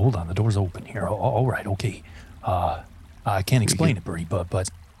 No, hold on. The door's open here. All right, okay. I can't explain it, Bree, but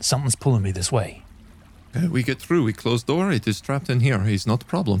something's pulling me this way. We get through. We close door. It is trapped in here. He's not the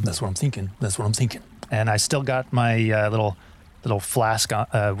problem. That's what I'm thinking. And I still got my little flask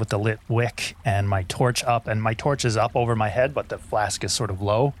with the lit wick and my torch up. And my torch is up over my head, but the flask is sort of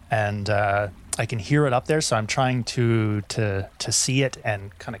low. And I can hear it up there, so I'm trying to see it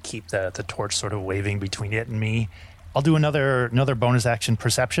and kind of keep the torch sort of waving between it and me. I'll do another bonus action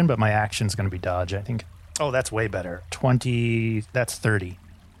perception, but my action's going to be dodge, I think. Oh, that's way better. 20, that's 30.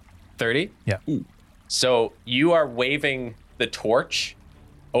 30? Yeah. Ooh. So you are waving the torch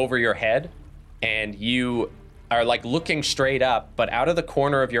over your head, and you are looking straight up, but out of the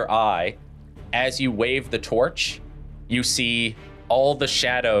corner of your eye, as you wave the torch, you see all the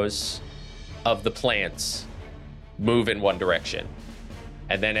shadows of the plants move in one direction.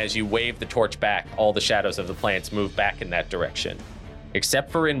 And then as you wave the torch back, all the shadows of the plants move back in that direction. Except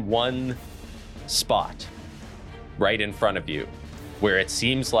for in one spot, right in front of you, where it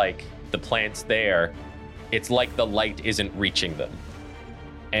seems like the plants there, it's like the light isn't reaching them.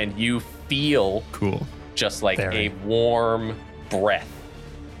 And you feel cool, just like a warm breath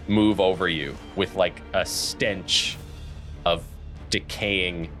move over you with a stench of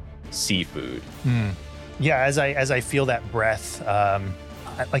decaying seafood. Yeah, as I feel that breath,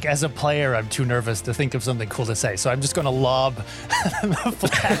 as a player, I'm too nervous to think of something cool to say, so I'm just going to lob the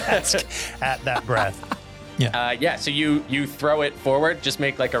flask at that breath. Yeah. So you throw it forward. Just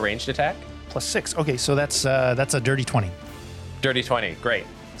make a ranged attack. +6. Okay, so that's a dirty 20. Dirty 20. Great.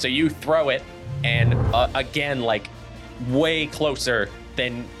 So you throw it, and again, way closer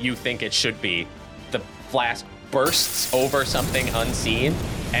than you think it should be. The flask bursts over something unseen,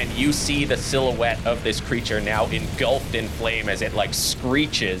 and you see the silhouette of this creature now engulfed in flame as it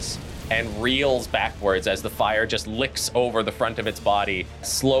screeches and reels backwards as the fire just licks over the front of its body,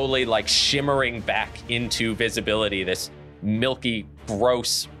 slowly shimmering back into visibility. This milky,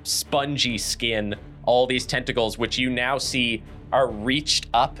 gross, spongy skin, all these tentacles, which you now see are reached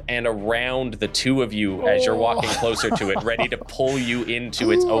up and around the two of you as you're walking closer to it, ready to pull you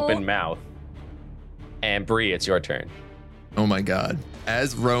into its open mouth. And Bree, it's your turn. Oh my God.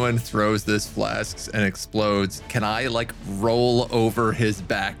 As Rowan throws this flask and explodes, can I roll over his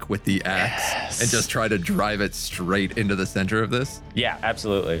back with the axe and just try to drive it straight into the center of this? Yeah,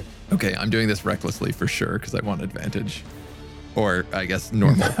 absolutely. Okay, I'm doing this recklessly for sure because I want advantage. Or I guess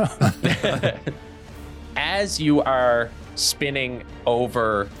normal. As you are spinning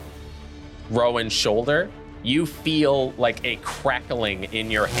over Rowan's shoulder, you feel a crackling in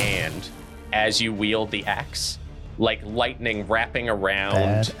your hand as you wield the axe. like lightning wrapping around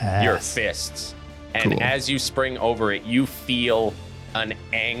Badass. your fists. And Cool. as you spring over it, you feel an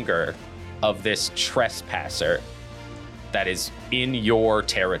anger of this trespasser that is in your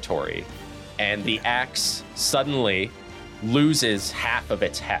territory. And the axe suddenly loses half of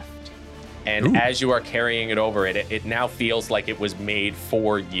its heft. And Ooh. as you are carrying it over, it now feels like it was made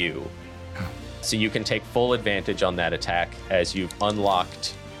for you. So you can take full advantage on that attack as you've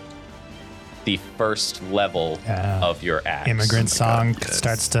unlocked the first level Yeah. of your axe. Immigrant song yes.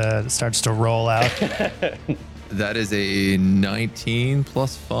 starts to roll out. That is a 19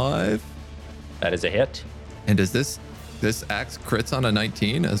 plus 5. That is a hit. And does this axe crits on a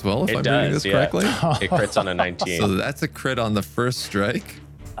 19 as well, if It I'm reading does, this yeah. correctly? It crits on a 19. So that's a crit on the first strike,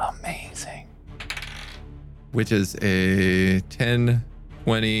 Amazing. which is a 10,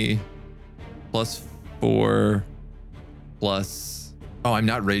 20, plus 4, plus... Oh, I'm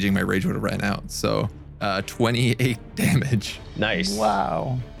not raging. My rage would have ran out. So 28 damage Nice.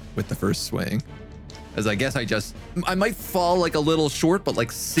 Wow. with the first swing. As I guess I might fall like a little short, but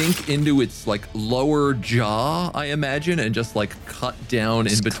like sink into its like lower jaw, I imagine, and just like cut down in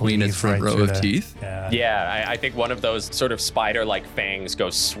Just between its cleave front right row through of the- teeth. Yeah. Yeah, I think one of those sort of spider-like fangs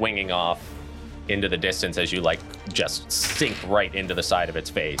goes swinging off into the distance as you like just sink right into the side of its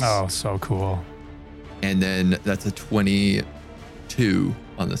face. Oh, so cool. And then that's a 22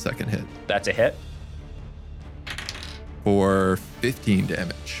 on the second hit That's a hit. for 15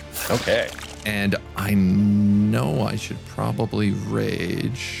 damage. Okay. And I know I should probably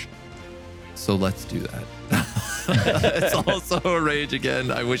rage. So let's do that. It's also a rage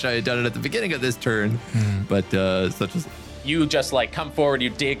again. I wish I had done it at the beginning of this turn, but such as You just like come forward, you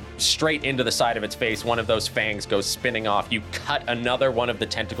dig straight into the side of its face. One of those fangs goes spinning off. You cut another one of the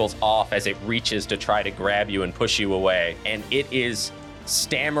tentacles off as it reaches to try to grab you and push you away. And it is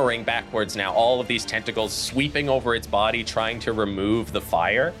stammering backwards now, all of these tentacles sweeping over its body, trying to remove the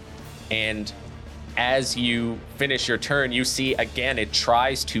fire. And as you finish your turn, you see again it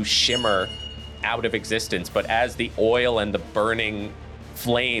tries to shimmer out of existence. But as the oil and the burning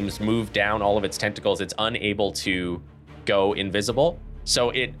flames move down all of its tentacles, it's unable to go invisible. So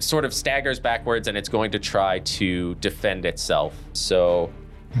it sort of staggers backwards and it's going to try to defend itself. So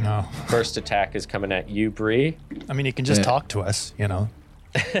No. first attack is coming at you, Bree. I mean, you can just Yeah. talk to us, you know.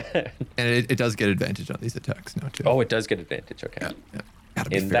 and it does get advantage on these attacks now too. Oh, it does get advantage. Okay. Yeah. Gotta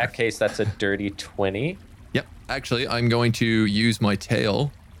be In fair. that case, that's a dirty 20. Yep. Actually, I'm going to use my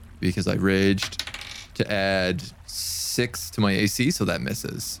tail because I raged to add 6 to my AC, so that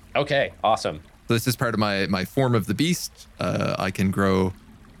misses. Okay, awesome. So this is part of my form of the beast. I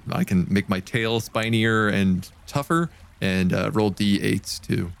can make my tail spinier and tougher, and roll D8s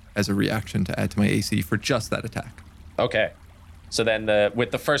too as a reaction to add to my AC for just that attack. Okay. So then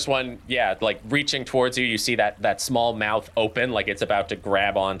with the first one, yeah, like reaching towards you, you see that small mouth open, like it's about to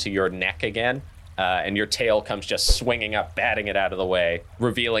grab onto your neck again. And your tail comes just swinging up, batting it out of the way,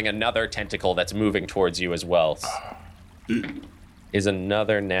 revealing another tentacle that's moving towards you as well. Is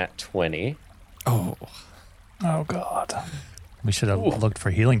another nat 20. Oh, Oh God. We should have looked for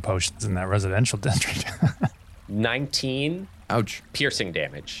healing potions in that residential district. 19 ouch. piercing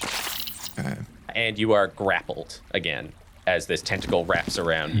damage. Okay. And you are grappled again as this tentacle wraps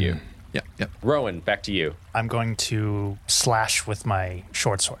around you. Yep. Rowan, back to you. I'm going to slash with my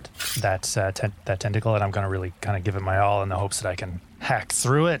short sword that tentacle, and I'm going to really kind of give it my all in the hopes that I can hack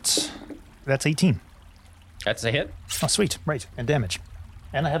through it. That's 18. That's a hit. Oh, sweet. Right. And damage.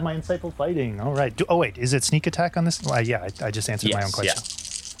 And I have my insightful fighting. All right. Oh, wait. Is it sneak attack on this? Well, yeah, I just answered my own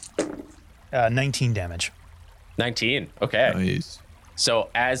question. 19 damage. 19. Okay. Nice. So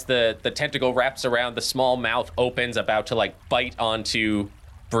as the tentacle wraps around, the small mouth opens, about to like bite onto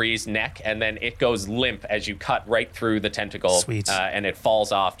Bree's neck, and then it goes limp as you cut right through the tentacle. Sweet. And it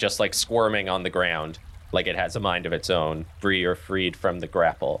falls off, just like squirming on the ground, like it has a mind of its own. Bree, you're freed from the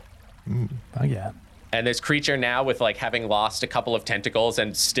grapple. Oh, yeah. And this creature now, with like having lost a couple of tentacles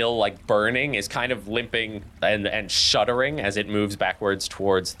and still like burning, is kind of limping and shuddering as it moves backwards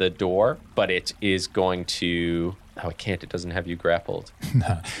towards the door. But it is going to... Oh, it can't. It doesn't have you grappled.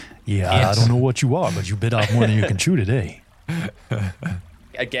 Yeah, I don't know what you are, but you bit off more than you can chew today.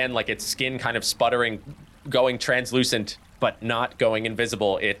 Again, like its skin kind of sputtering, going translucent, but not going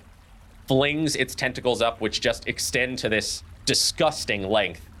invisible. It flings its tentacles up, which just extend to this disgusting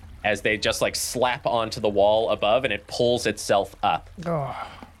length as they just like slap onto the wall above, and it pulls itself up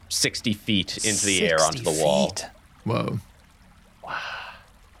 60 feet into the air onto the wall. Whoa.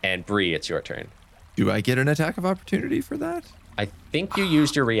 And Bree, it's your turn. Do I get an attack of opportunity for that? I think you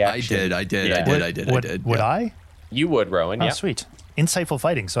used your reaction. I did. Would Yeah. I? You would, Rowan. Oh, Yeah. sweet. Insightful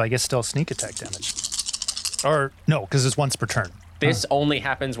fighting, so I guess still sneak attack damage. Or no, because it's once per turn. This only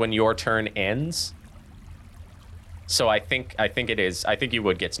happens when your turn ends. So I think it is. I think you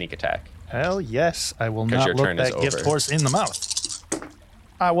would get sneak attack. Hell yes, I will 'Cause not your look turn is that gift over. horse in the mouth.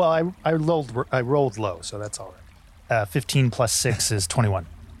 Well, I rolled low, so that's all right. 15 plus 6 is 21.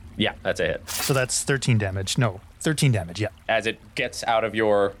 Yeah, that's a hit. So that's 13 damage. No, 13 damage, yeah. As it gets out of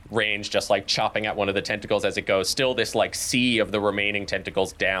your range, just like chopping at one of the tentacles as it goes, still this like sea of the remaining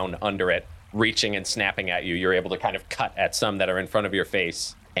tentacles down under it, reaching and snapping at you. You're able to kind of cut at some that are in front of your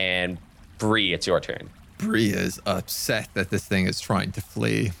face. And Bree, it's your turn. Bree is upset that this thing is trying to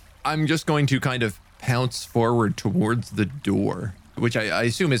flee. I'm just going to kind of pounce forward towards the door, which I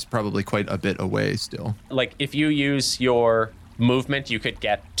assume is probably quite a bit away still. Like if you use your movement, you could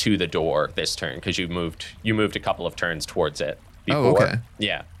get to the door this turn because you moved a couple of turns towards it before. Oh, okay.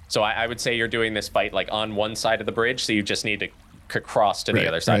 Yeah. So I would say you're doing this fight like on one side of the bridge, so you just need to cross to the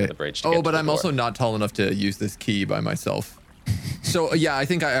other side of the bridge. Oh, but I'm also not tall enough to use this key by myself. So yeah, I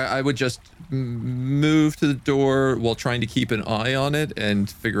think I would just move to the door while trying to keep an eye on it and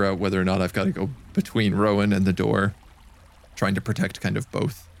figure out whether or not I've got to go between Rowan and the door, trying to protect kind of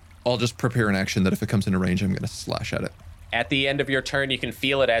both. I'll just prepare an action that if it comes into range, I'm going to slash at it. At the end of your turn, you can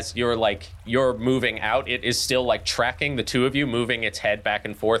feel it as you're moving out. It is still like tracking the two of you, moving its head back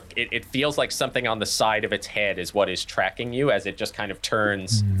and forth. It feels like something on the side of its head is what is tracking you as it just kind of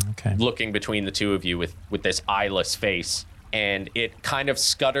turns, looking between the two of you with this eyeless face. And it kind of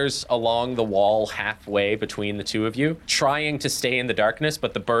scutters along the wall halfway between the two of you, trying to stay in the darkness,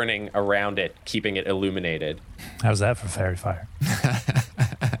 but the burning around it, keeping it illuminated. How's that for fairy fire?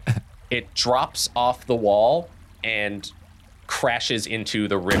 It drops off the wall and crashes into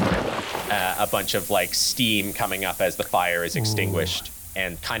the river. A bunch of like steam coming up as the fire is extinguished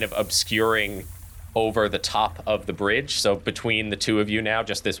and kind of obscuring over the top of the bridge. So between the two of you now,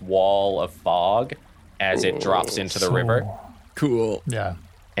 just this wall of fog as it drops into the river. Cool. Yeah.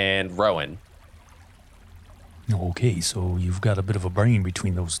 And Rowan. Okay, so you've got a bit of a brain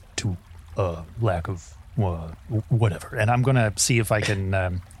between those two, lack of whatever. And I'm gonna see if I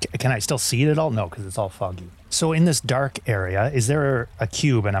can. Can I still see it at all? No, because it's all foggy. So in this dark area, is there a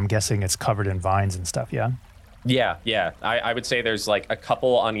cube? And I'm guessing it's covered in vines and stuff. Yeah. Yeah. I would say there's like a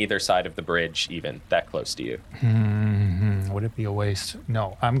couple on either side of the bridge, even that close to you. Would it be a waste?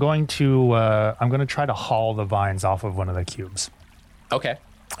 No. I'm going to try to haul the vines off of one of the cubes. Okay.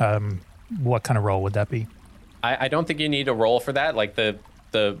 What kind of roll would that be? I don't think you need a roll for that. Like the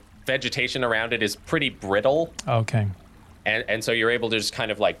vegetation around it is pretty brittle. Okay. And so you're able to just kind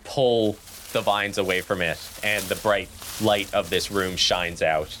of like pull the vines away from it, and the bright light of this room shines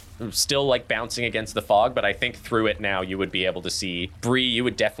out. Still like bouncing against the fog, but I think through it now you would be able to see Bree. You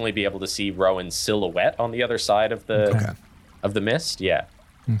would definitely be able to see Rowan's silhouette on the other side of the of the mist. Yeah.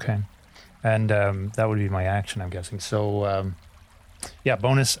 Okay. And that would be my action, I'm guessing. So yeah,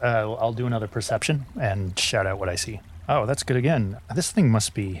 bonus. I'll do another perception and shout out what I see. Oh, that's good again. This thing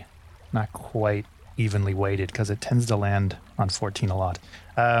must be not quite evenly weighted because it tends to land on 14 a lot.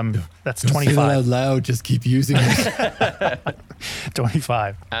 That's 25. Say that out loud. Just keep using it.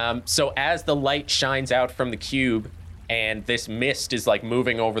 25. So as the light shines out from the cube and this mist is like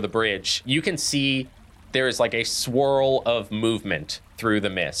moving over the bridge, you can see there is like a swirl of movement through the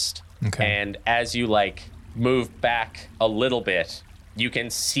mist. Okay. And as you like move back a little bit, you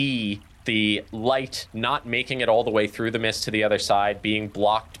can see the light not making it all the way through the mist to the other side, being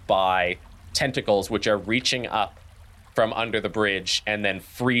blocked by tentacles which are reaching up from under the bridge and then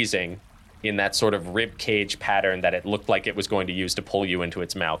freezing in that sort of rib cage pattern that it looked like it was going to use to pull you into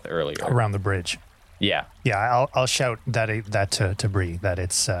its mouth earlier. Around the bridge. Yeah. Yeah, I'll shout that to Bree, that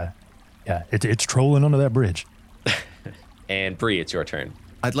it's it's trolling under that bridge. And Bree, it's your turn.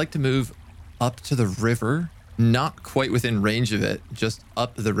 I'd like to move up to the river, not quite within range of it, just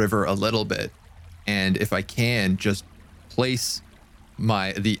up the river a little bit. And if I can, just place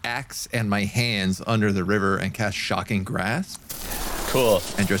the axe and my hands under the river and cast Shocking Grasp. Cool.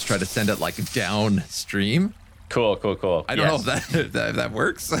 And just try to send it like downstream. Cool. I don't know if that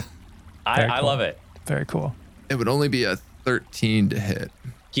works. I love it. Very cool. It would only be a 13 to hit.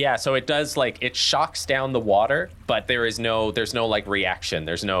 Yeah, so it does like it shocks down the water, but there's no like reaction.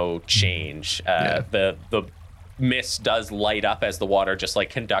 There's no change. The mist does light up as the water just like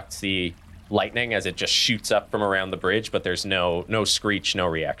conducts the lightning as it just shoots up from around the bridge, but there's no screech, no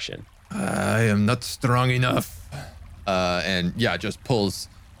reaction. I am not strong enough. And yeah, just pulls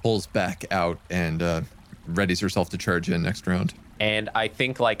back out and readies herself to charge in next round. And I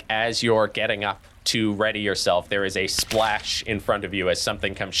think like as you're getting up to ready yourself, there is a splash in front of you as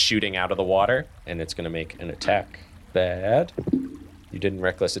something comes shooting out of the water, and it's going to make an attack. Bad. You didn't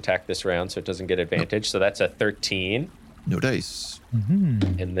reckless attack this round, so it doesn't get advantage. So that's a 13. No dice.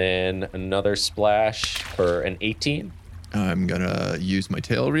 And then another splash for an 18. I'm gonna use my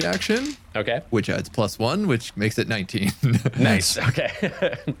tail reaction, Okay. which adds +1, which makes it 19. Nice. Okay.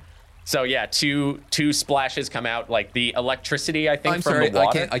 So yeah, two splashes come out, like the electricity, I think, I'm from sorry, the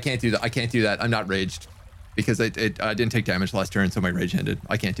water. I can't do that. I can't do that. I'm not raged because I didn't take damage last turn, so my rage ended.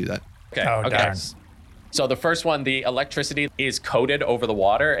 I can't do that. Okay. Oh, okay. darn. So the first one, the electricity is coated over the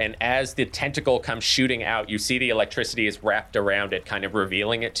water, and as the tentacle comes shooting out, you see the electricity is wrapped around it, kind of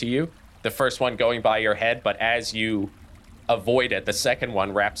revealing it to you. The first one going by your head, but as you avoid it, the second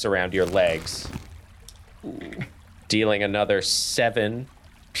one wraps around your legs, dealing another 7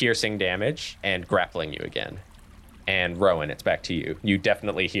 piercing damage and grappling you again. And Rowan, it's back to you. You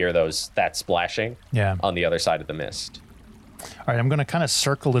definitely hear that splashing Yeah. on the other side of the mist. All right, I'm going to kind of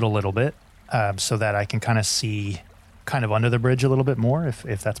circle it a little bit so that I can kind of see kind of under the bridge a little bit more,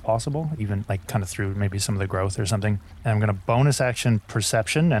 if that's possible, even like kind of through maybe some of the growth or something. And I'm going to bonus action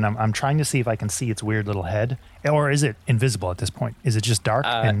perception, and I'm trying to see if I can see its weird little head. Or is it invisible at this point? Is it just dark?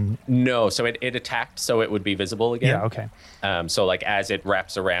 No, so it attacked, so it would be visible again. Yeah, okay. So like as it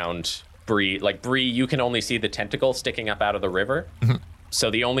wraps around Bree, you can only see the tentacle sticking up out of the river. So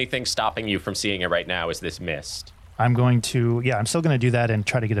the only thing stopping you from seeing it right now is this mist. I'm going to, I'm still going to do that and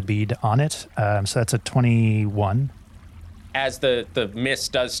try to get a bead on it. So that's a 21. As the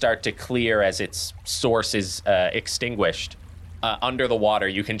mist does start to clear, as its source is extinguished, under the water,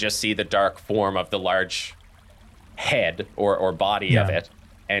 you can just see the dark form of the large head or body of it,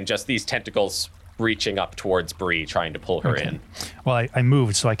 and just these tentacles reaching up towards Bree, trying to pull her in. Well, I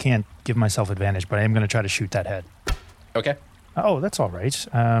moved, so I can't give myself advantage, but I am going to try to shoot that head. Okay. Oh, that's all right.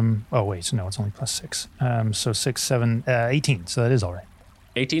 Oh, wait, no, it's only +6. So 6, 7, 18, so that is all right.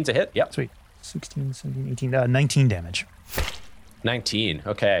 18's a hit, yep. Sweet. 16, 17, 18, 19 damage. 19,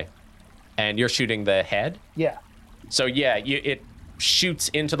 okay. And you're shooting the head? Yeah. So yeah, it shoots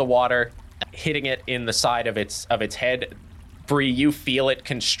into the water, hitting it in the side of its head. Bree, you feel it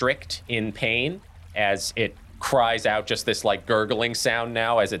constrict in pain as it cries out just this like gurgling sound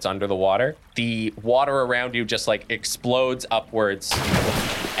now as it's under the water. The water around you just like explodes upwards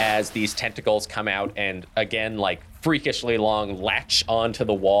as these tentacles come out and again like freakishly long latch onto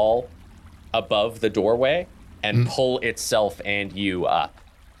the wall above the doorway and pull itself and you up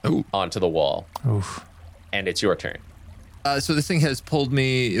onto the wall. Oof. And it's your turn. So this thing has pulled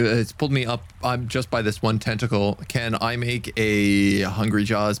me. It's pulled me up. I'm just by this one tentacle. Can I make a Hungry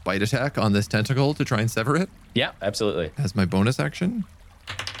Jaws bite attack on this tentacle to try and sever it Yeah, absolutely. as my bonus action?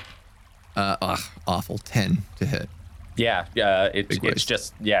 Awful 10 to hit. Yeah, it's waste.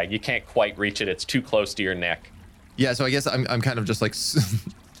 just, you can't quite reach it. It's too close to your neck. Yeah, so I guess I'm kind of just like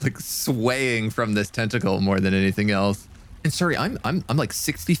like swaying from this tentacle more than anything else. And sorry, I'm like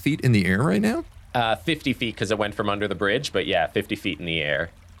 60 feet in the air right now. 50 feet because it went from under the bridge, but yeah, 50 feet in the air.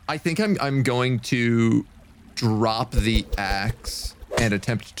 I think I'm going to drop the axe and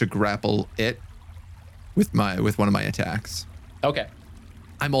attempt to grapple it with one of my attacks. Okay.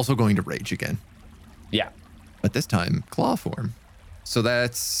 I'm also going to rage again, Yeah. but this time claw form. So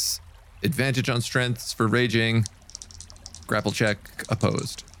that's advantage on strengths for raging. Grapple check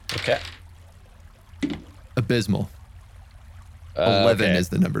opposed. Okay. Abysmal. 11 okay. is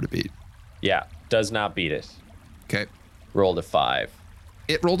the number to beat. Yeah, does not beat it. Okay. Rolled a 5.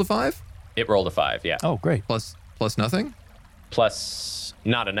 It rolled a 5 It rolled a 5, yeah. Oh, great. plus nothing. Plus,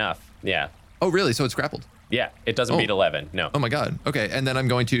 not enough. Yeah. Oh, really? So it's grappled. Yeah, it doesn't beat 11. No. Oh my god. Okay, and then I'm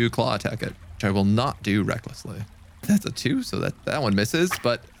going to claw attack it, which I will not do recklessly. That's a 2, so that one misses.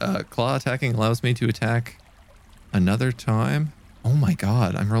 But claw attacking allows me to attack another time. Oh my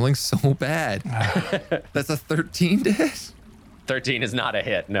god, I'm rolling so bad. That's a 13 to hit. 13 is not a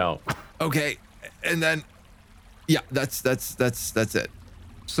hit, no. Okay, and then that's it.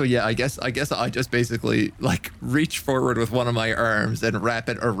 So yeah, I guess I just basically like reach forward with one of my arms and wrap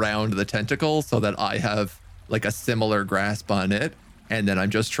it around the tentacle so that I have like a similar grasp on it, and then I'm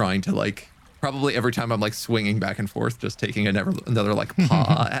just trying to like probably every time I'm like swinging back and forth, just taking another like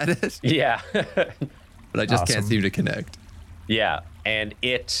paw at it, Yeah. but I just can't Awesome. seem to connect. Yeah, and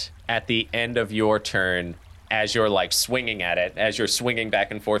it, at the end of your turn, as you're like swinging at it, as you're swinging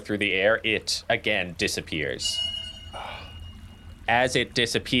back and forth through the air, it again disappears. As it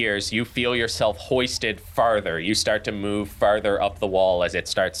disappears, you feel yourself hoisted farther. You start to move farther up the wall as it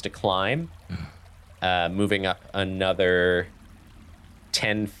starts to climb, moving up another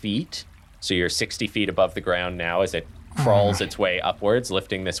 10 feet. So you're 60 feet above the ground now as it crawls its way upwards,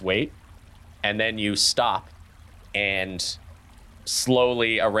 lifting this weight. And then you stop, and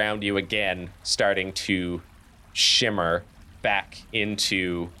slowly around you again, starting to shimmer, back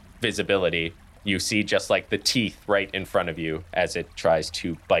into visibility, you see just like the teeth right in front of you as it tries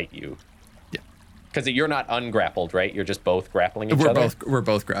to bite you. Yeah. Because you're not ungrappled, right? You're just both grappling each other? We're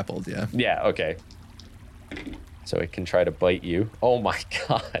both grappled, yeah. Yeah, okay. So it can try to bite you. Oh my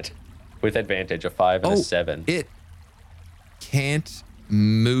god. With advantage, a 5 and a 7. It can't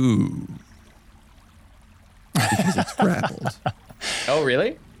move because it's grappled. Oh,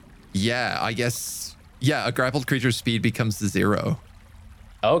 really? Yeah, I guess. Yeah, a grappled creature's speed becomes 0.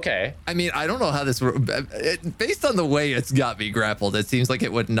 Okay. I mean, I don't know how this works. Based on the way it's got me grappled, it seems like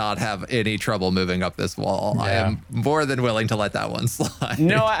it would not have any trouble moving up this wall. Yeah. I am more than willing to let that one slide.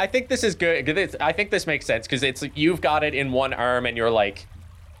 No, I think this is good. 'Cause I think this makes sense because it's you've got it in one arm and you're like,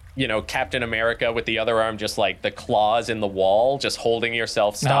 you know, Captain America with the other arm, just like the claws in the wall, just holding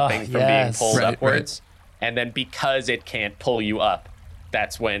yourself, stopping from being yes. pulled Right, upwards. And then because it can't pull you up,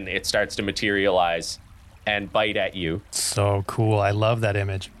 that's when it starts to materialize and bite at you. So cool. I love that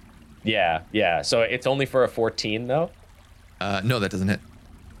image. Yeah, yeah. So it's only for a 14 though. No, that doesn't hit.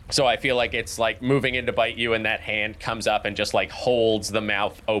 So I feel like it's like moving in to bite you, and that hand comes up and just like holds the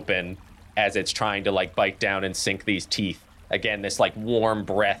mouth open as it's trying to like bite down and sink these teeth. Again, this like warm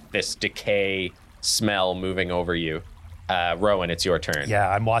breath, this decay smell moving over you. Rowan, it's your turn. Yeah,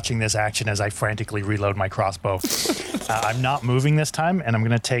 I'm watching this action as I frantically reload my crossbow. I'm not moving this time, and I'm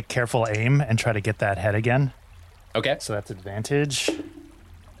going to take careful aim and try to get that head again. Okay. So that's advantage.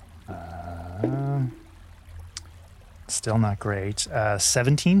 Still not great.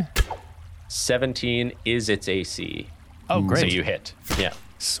 17? 17 is its AC. Oh, great. So you hit. Yeah.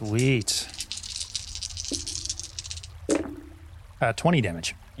 Sweet. 20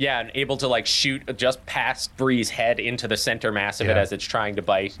 damage. Yeah, and able to like shoot just past Bree's head into the center mass of it Yeah. as it's trying to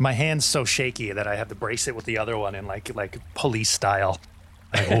bite. My hand's so shaky that I have to brace it with the other one in like police style.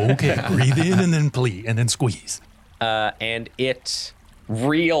 Like, okay, breathe in and then and then squeeze. And it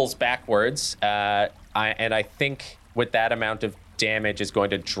reels backwards. I think with that amount of damage is going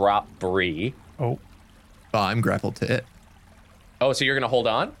to drop Bree. Oh, I'm grappled to it. Oh, so you're going to hold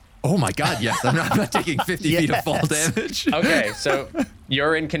on? Oh my god, yes. I'm not taking 50 feet of fall damage. Okay, so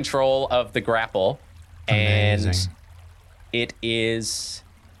you're in control of the grapple. And Amazing.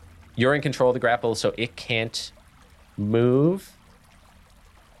 you're in control of the grapple, so it can't move,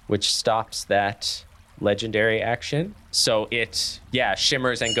 which stops that legendary action. So it,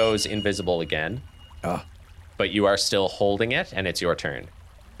 shimmers and goes invisible again. Ah. But you are still holding it, and it's your turn.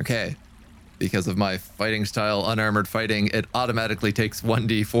 Okay. Because of my fighting style, unarmored fighting, it automatically takes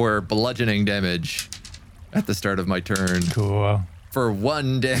 1d4 bludgeoning damage at the start of my turn cool. for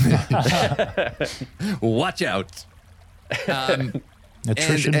 1 damage. Watch out.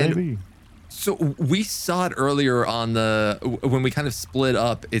 Attrition, and- baby. So we saw it earlier on when we kind of split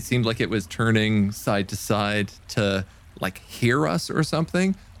up, it seemed like it was turning side to side to like hear us or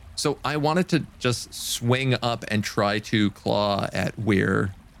something. So I wanted to just swing up and try to claw at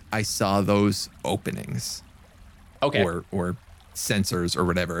where I saw those openings. Okay. Or sensors or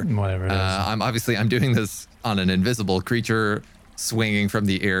whatever. Whatever it is. I'm doing this on an invisible creature swinging from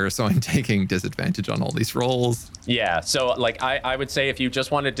the air, so I'm taking disadvantage on all these rolls. Yeah, so like I would say if you just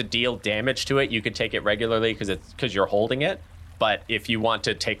wanted to deal damage to it, you could take it regularly because you're holding it. But if you want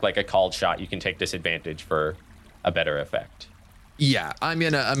to take like a called shot, you can take disadvantage for a better effect. Yeah, I'm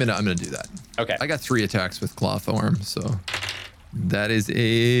gonna do that. Okay. I got 3 attacks with Claw Form, so that is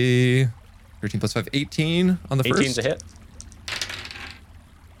a 13 plus 5, 18 on the 18's first. a hit.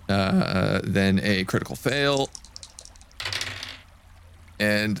 Then a critical fail.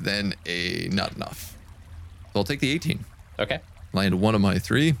 And then a not enough. So I'll take the 18. Okay. Land 1 of my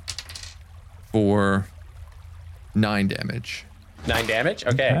 3 for 9 damage. 9 damage.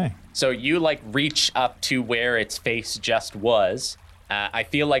 Okay. So you like reach up to where its face just was. I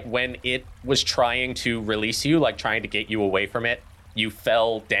feel like when it was trying to release you, like trying to get you away from it, you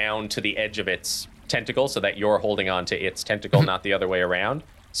fell down to the edge of its tentacle so that you're holding on to its tentacle, not the other way around.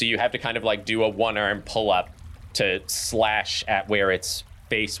 So you have to kind of like do a one-arm pull-up to slash at where its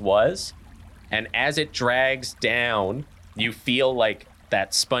face was. And as it drags down, you feel like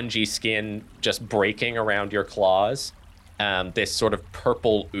that spongy skin just breaking around your claws. This sort of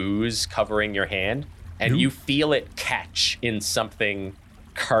purple ooze covering your hand. And you feel it catch in something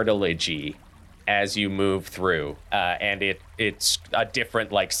cartilagey as you move through. And it's a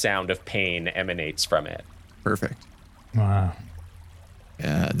different like sound of pain emanates from it. Perfect. Wow.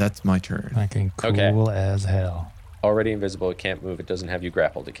 Yeah, that's my turn. Fucking cool Okay. as hell. Already invisible, it can't move, it doesn't have you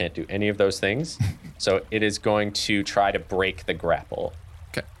grappled, it can't do any of those things. So it is going to try to break the grapple.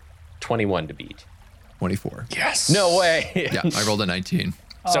 Okay. 21 to beat. 24. Yes. No way. Yeah, I rolled a 19.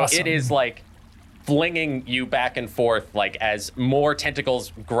 So Awesome. it is like flinging you back and forth, like as more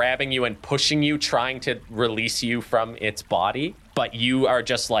tentacles grabbing you and pushing you, trying to release you from its body. But you are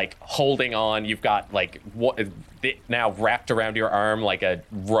just like holding on. You've got like now wrapped around your arm like a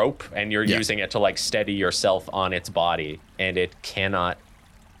rope, and you're using it to like steady yourself on its body, and it cannot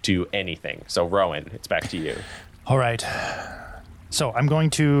do anything. So Rowan, it's back to you. All right. So I'm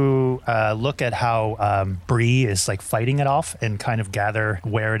going to look at how Bree is like fighting it off and kind of gather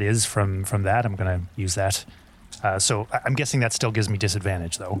where it is from that. I'm going to use that. So I'm guessing that still gives me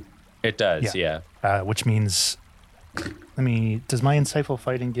disadvantage, though. It does, yeah. Which means, does my insightful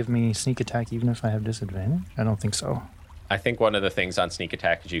fighting give me sneak attack even if I have disadvantage? I don't think so. I think one of the things on sneak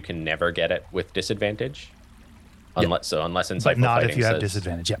attack is you can never get it with disadvantage. Unless insightful but not fighting if you have says-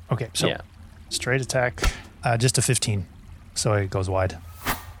 disadvantage. Yeah. Okay. So straight attack, just a 15. So it goes wide.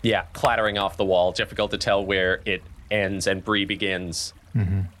 Yeah, clattering off the wall. Difficult to tell where it ends and Bree begins.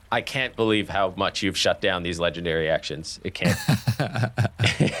 Mm-hmm. I can't believe how much you've shut down these legendary actions. It can't.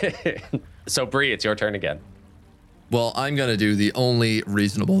 So Bree, it's your turn again. Well, I'm going to do the only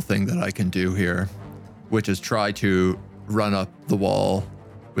reasonable thing that I can do here, which is try to run up the wall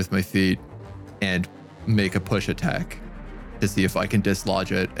with my feet and make a push attack to see if I can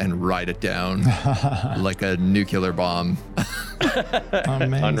dislodge it and ride it down like a nuclear bomb.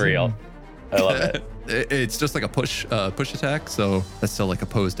 Amazing. Unreal. I love it. It's just like a push attack, so that's still like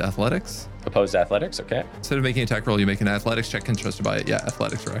opposed athletics. Opposed athletics, okay. Instead of making an attack roll, you make an athletics check constructed by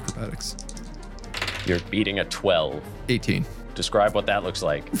athletics or acrobatics. You're beating a 12. 18. Describe what that looks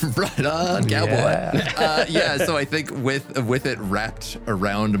like. Right on, cowboy. So I think with it wrapped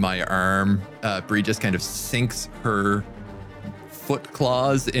around my arm, Bree just kind of sinks her foot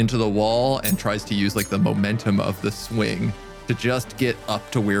claws into the wall and tries to use like the momentum of the swing to just get up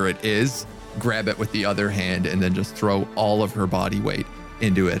to where it is, grab it with the other hand, and then just throw all of her body weight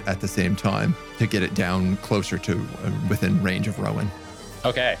into it at the same time to get it down closer to within range of Rowan.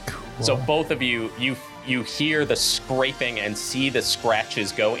 Okay. Cool. So both of you hear the scraping and see the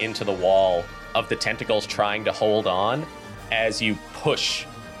scratches go into the wall of the tentacles trying to hold on as you push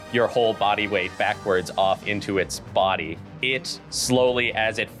your whole body weight backwards off into its body. It slowly,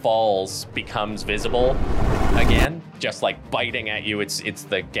 as it falls, becomes visible again, just like biting at you. It's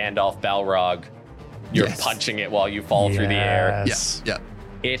the Gandalf Balrog. You're punching it while you fall through the air. Yes. Yeah.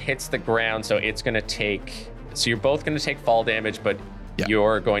 It hits the ground, so it's going to take... So you're both going to take fall damage, but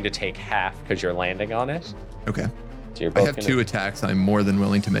you're going to take half because you're landing on it. Okay. So you're both I have 2 attacks I'm more than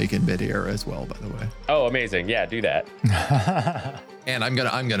willing to make in midair as well, by the way. Oh, amazing. Yeah, do that. And I'm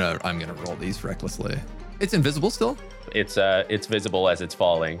gonna roll these recklessly. It's invisible still? It's visible as it's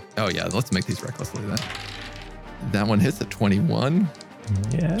falling. Oh yeah, let's make these recklessly then. That one hits at 21.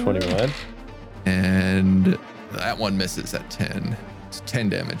 Yeah. 21. And that one misses at 10. It's 10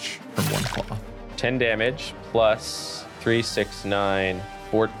 damage from one claw. 10 damage plus 3, 6, 9,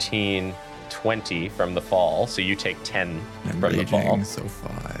 14, 20 from the fall. So you take 10 from the fall. So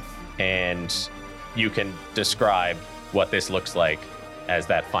 5. And you can describe what this looks like as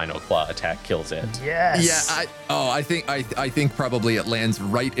that final claw attack kills it. Yes. Yeah. I think probably it lands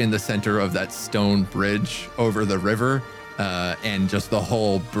right in the center of that stone bridge over the river, and just the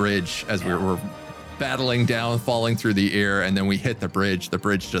whole bridge as we were battling down, falling through the air, and then we hit the bridge. The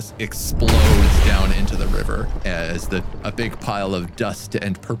bridge just explodes down into the river as a big pile of dust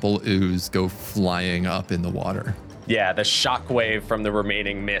and purple ooze go flying up in the water. Yeah, the shockwave from the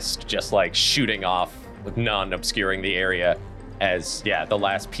remaining mist just like shooting off, none obscuring the area as, the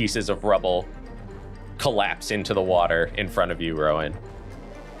last pieces of rubble collapse into the water in front of you, Rowan,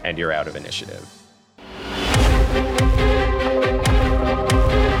 and you're out of initiative.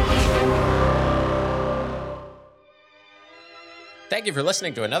 Thank you for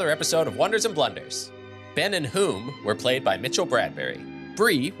listening to another episode of Wonders and Blunders. Ben and Whom were played by Mitchell Bradbury.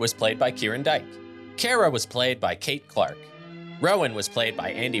 Bree was played by Kieran Dyke. Kara was played by Kate Clark. Rowan was played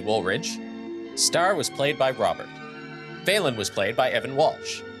by Andy Woolridge. Star was played by Robert. Valen was played by Evan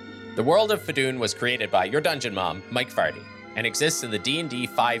Walsh. The World of Fadoon was created by your Dungeon Mom, Mike Farty, and exists in the D&D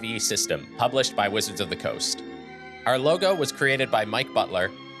 5e system, published by Wizards of the Coast. Our logo was created by Mike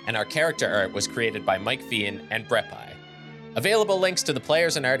Butler, and our character art was created by Mike Fian and Brepai. Available links to the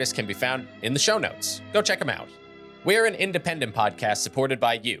players and artists can be found in the show notes. Go check them out. We're an independent podcast supported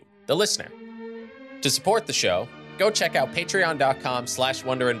by you, the listener. To support the show, go check out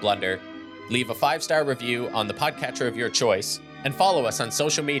patreon.com/wonderandblunder, leave a 5-star review on the podcatcher of your choice, and follow us on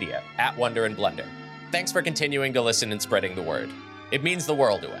social media @WonderandBlunder. Thanks for continuing to listen and spreading the word. It means the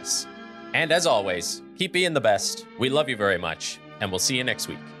world to us. And as always, keep being the best. We love you very much, and we'll see you next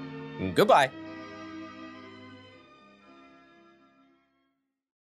week. Goodbye.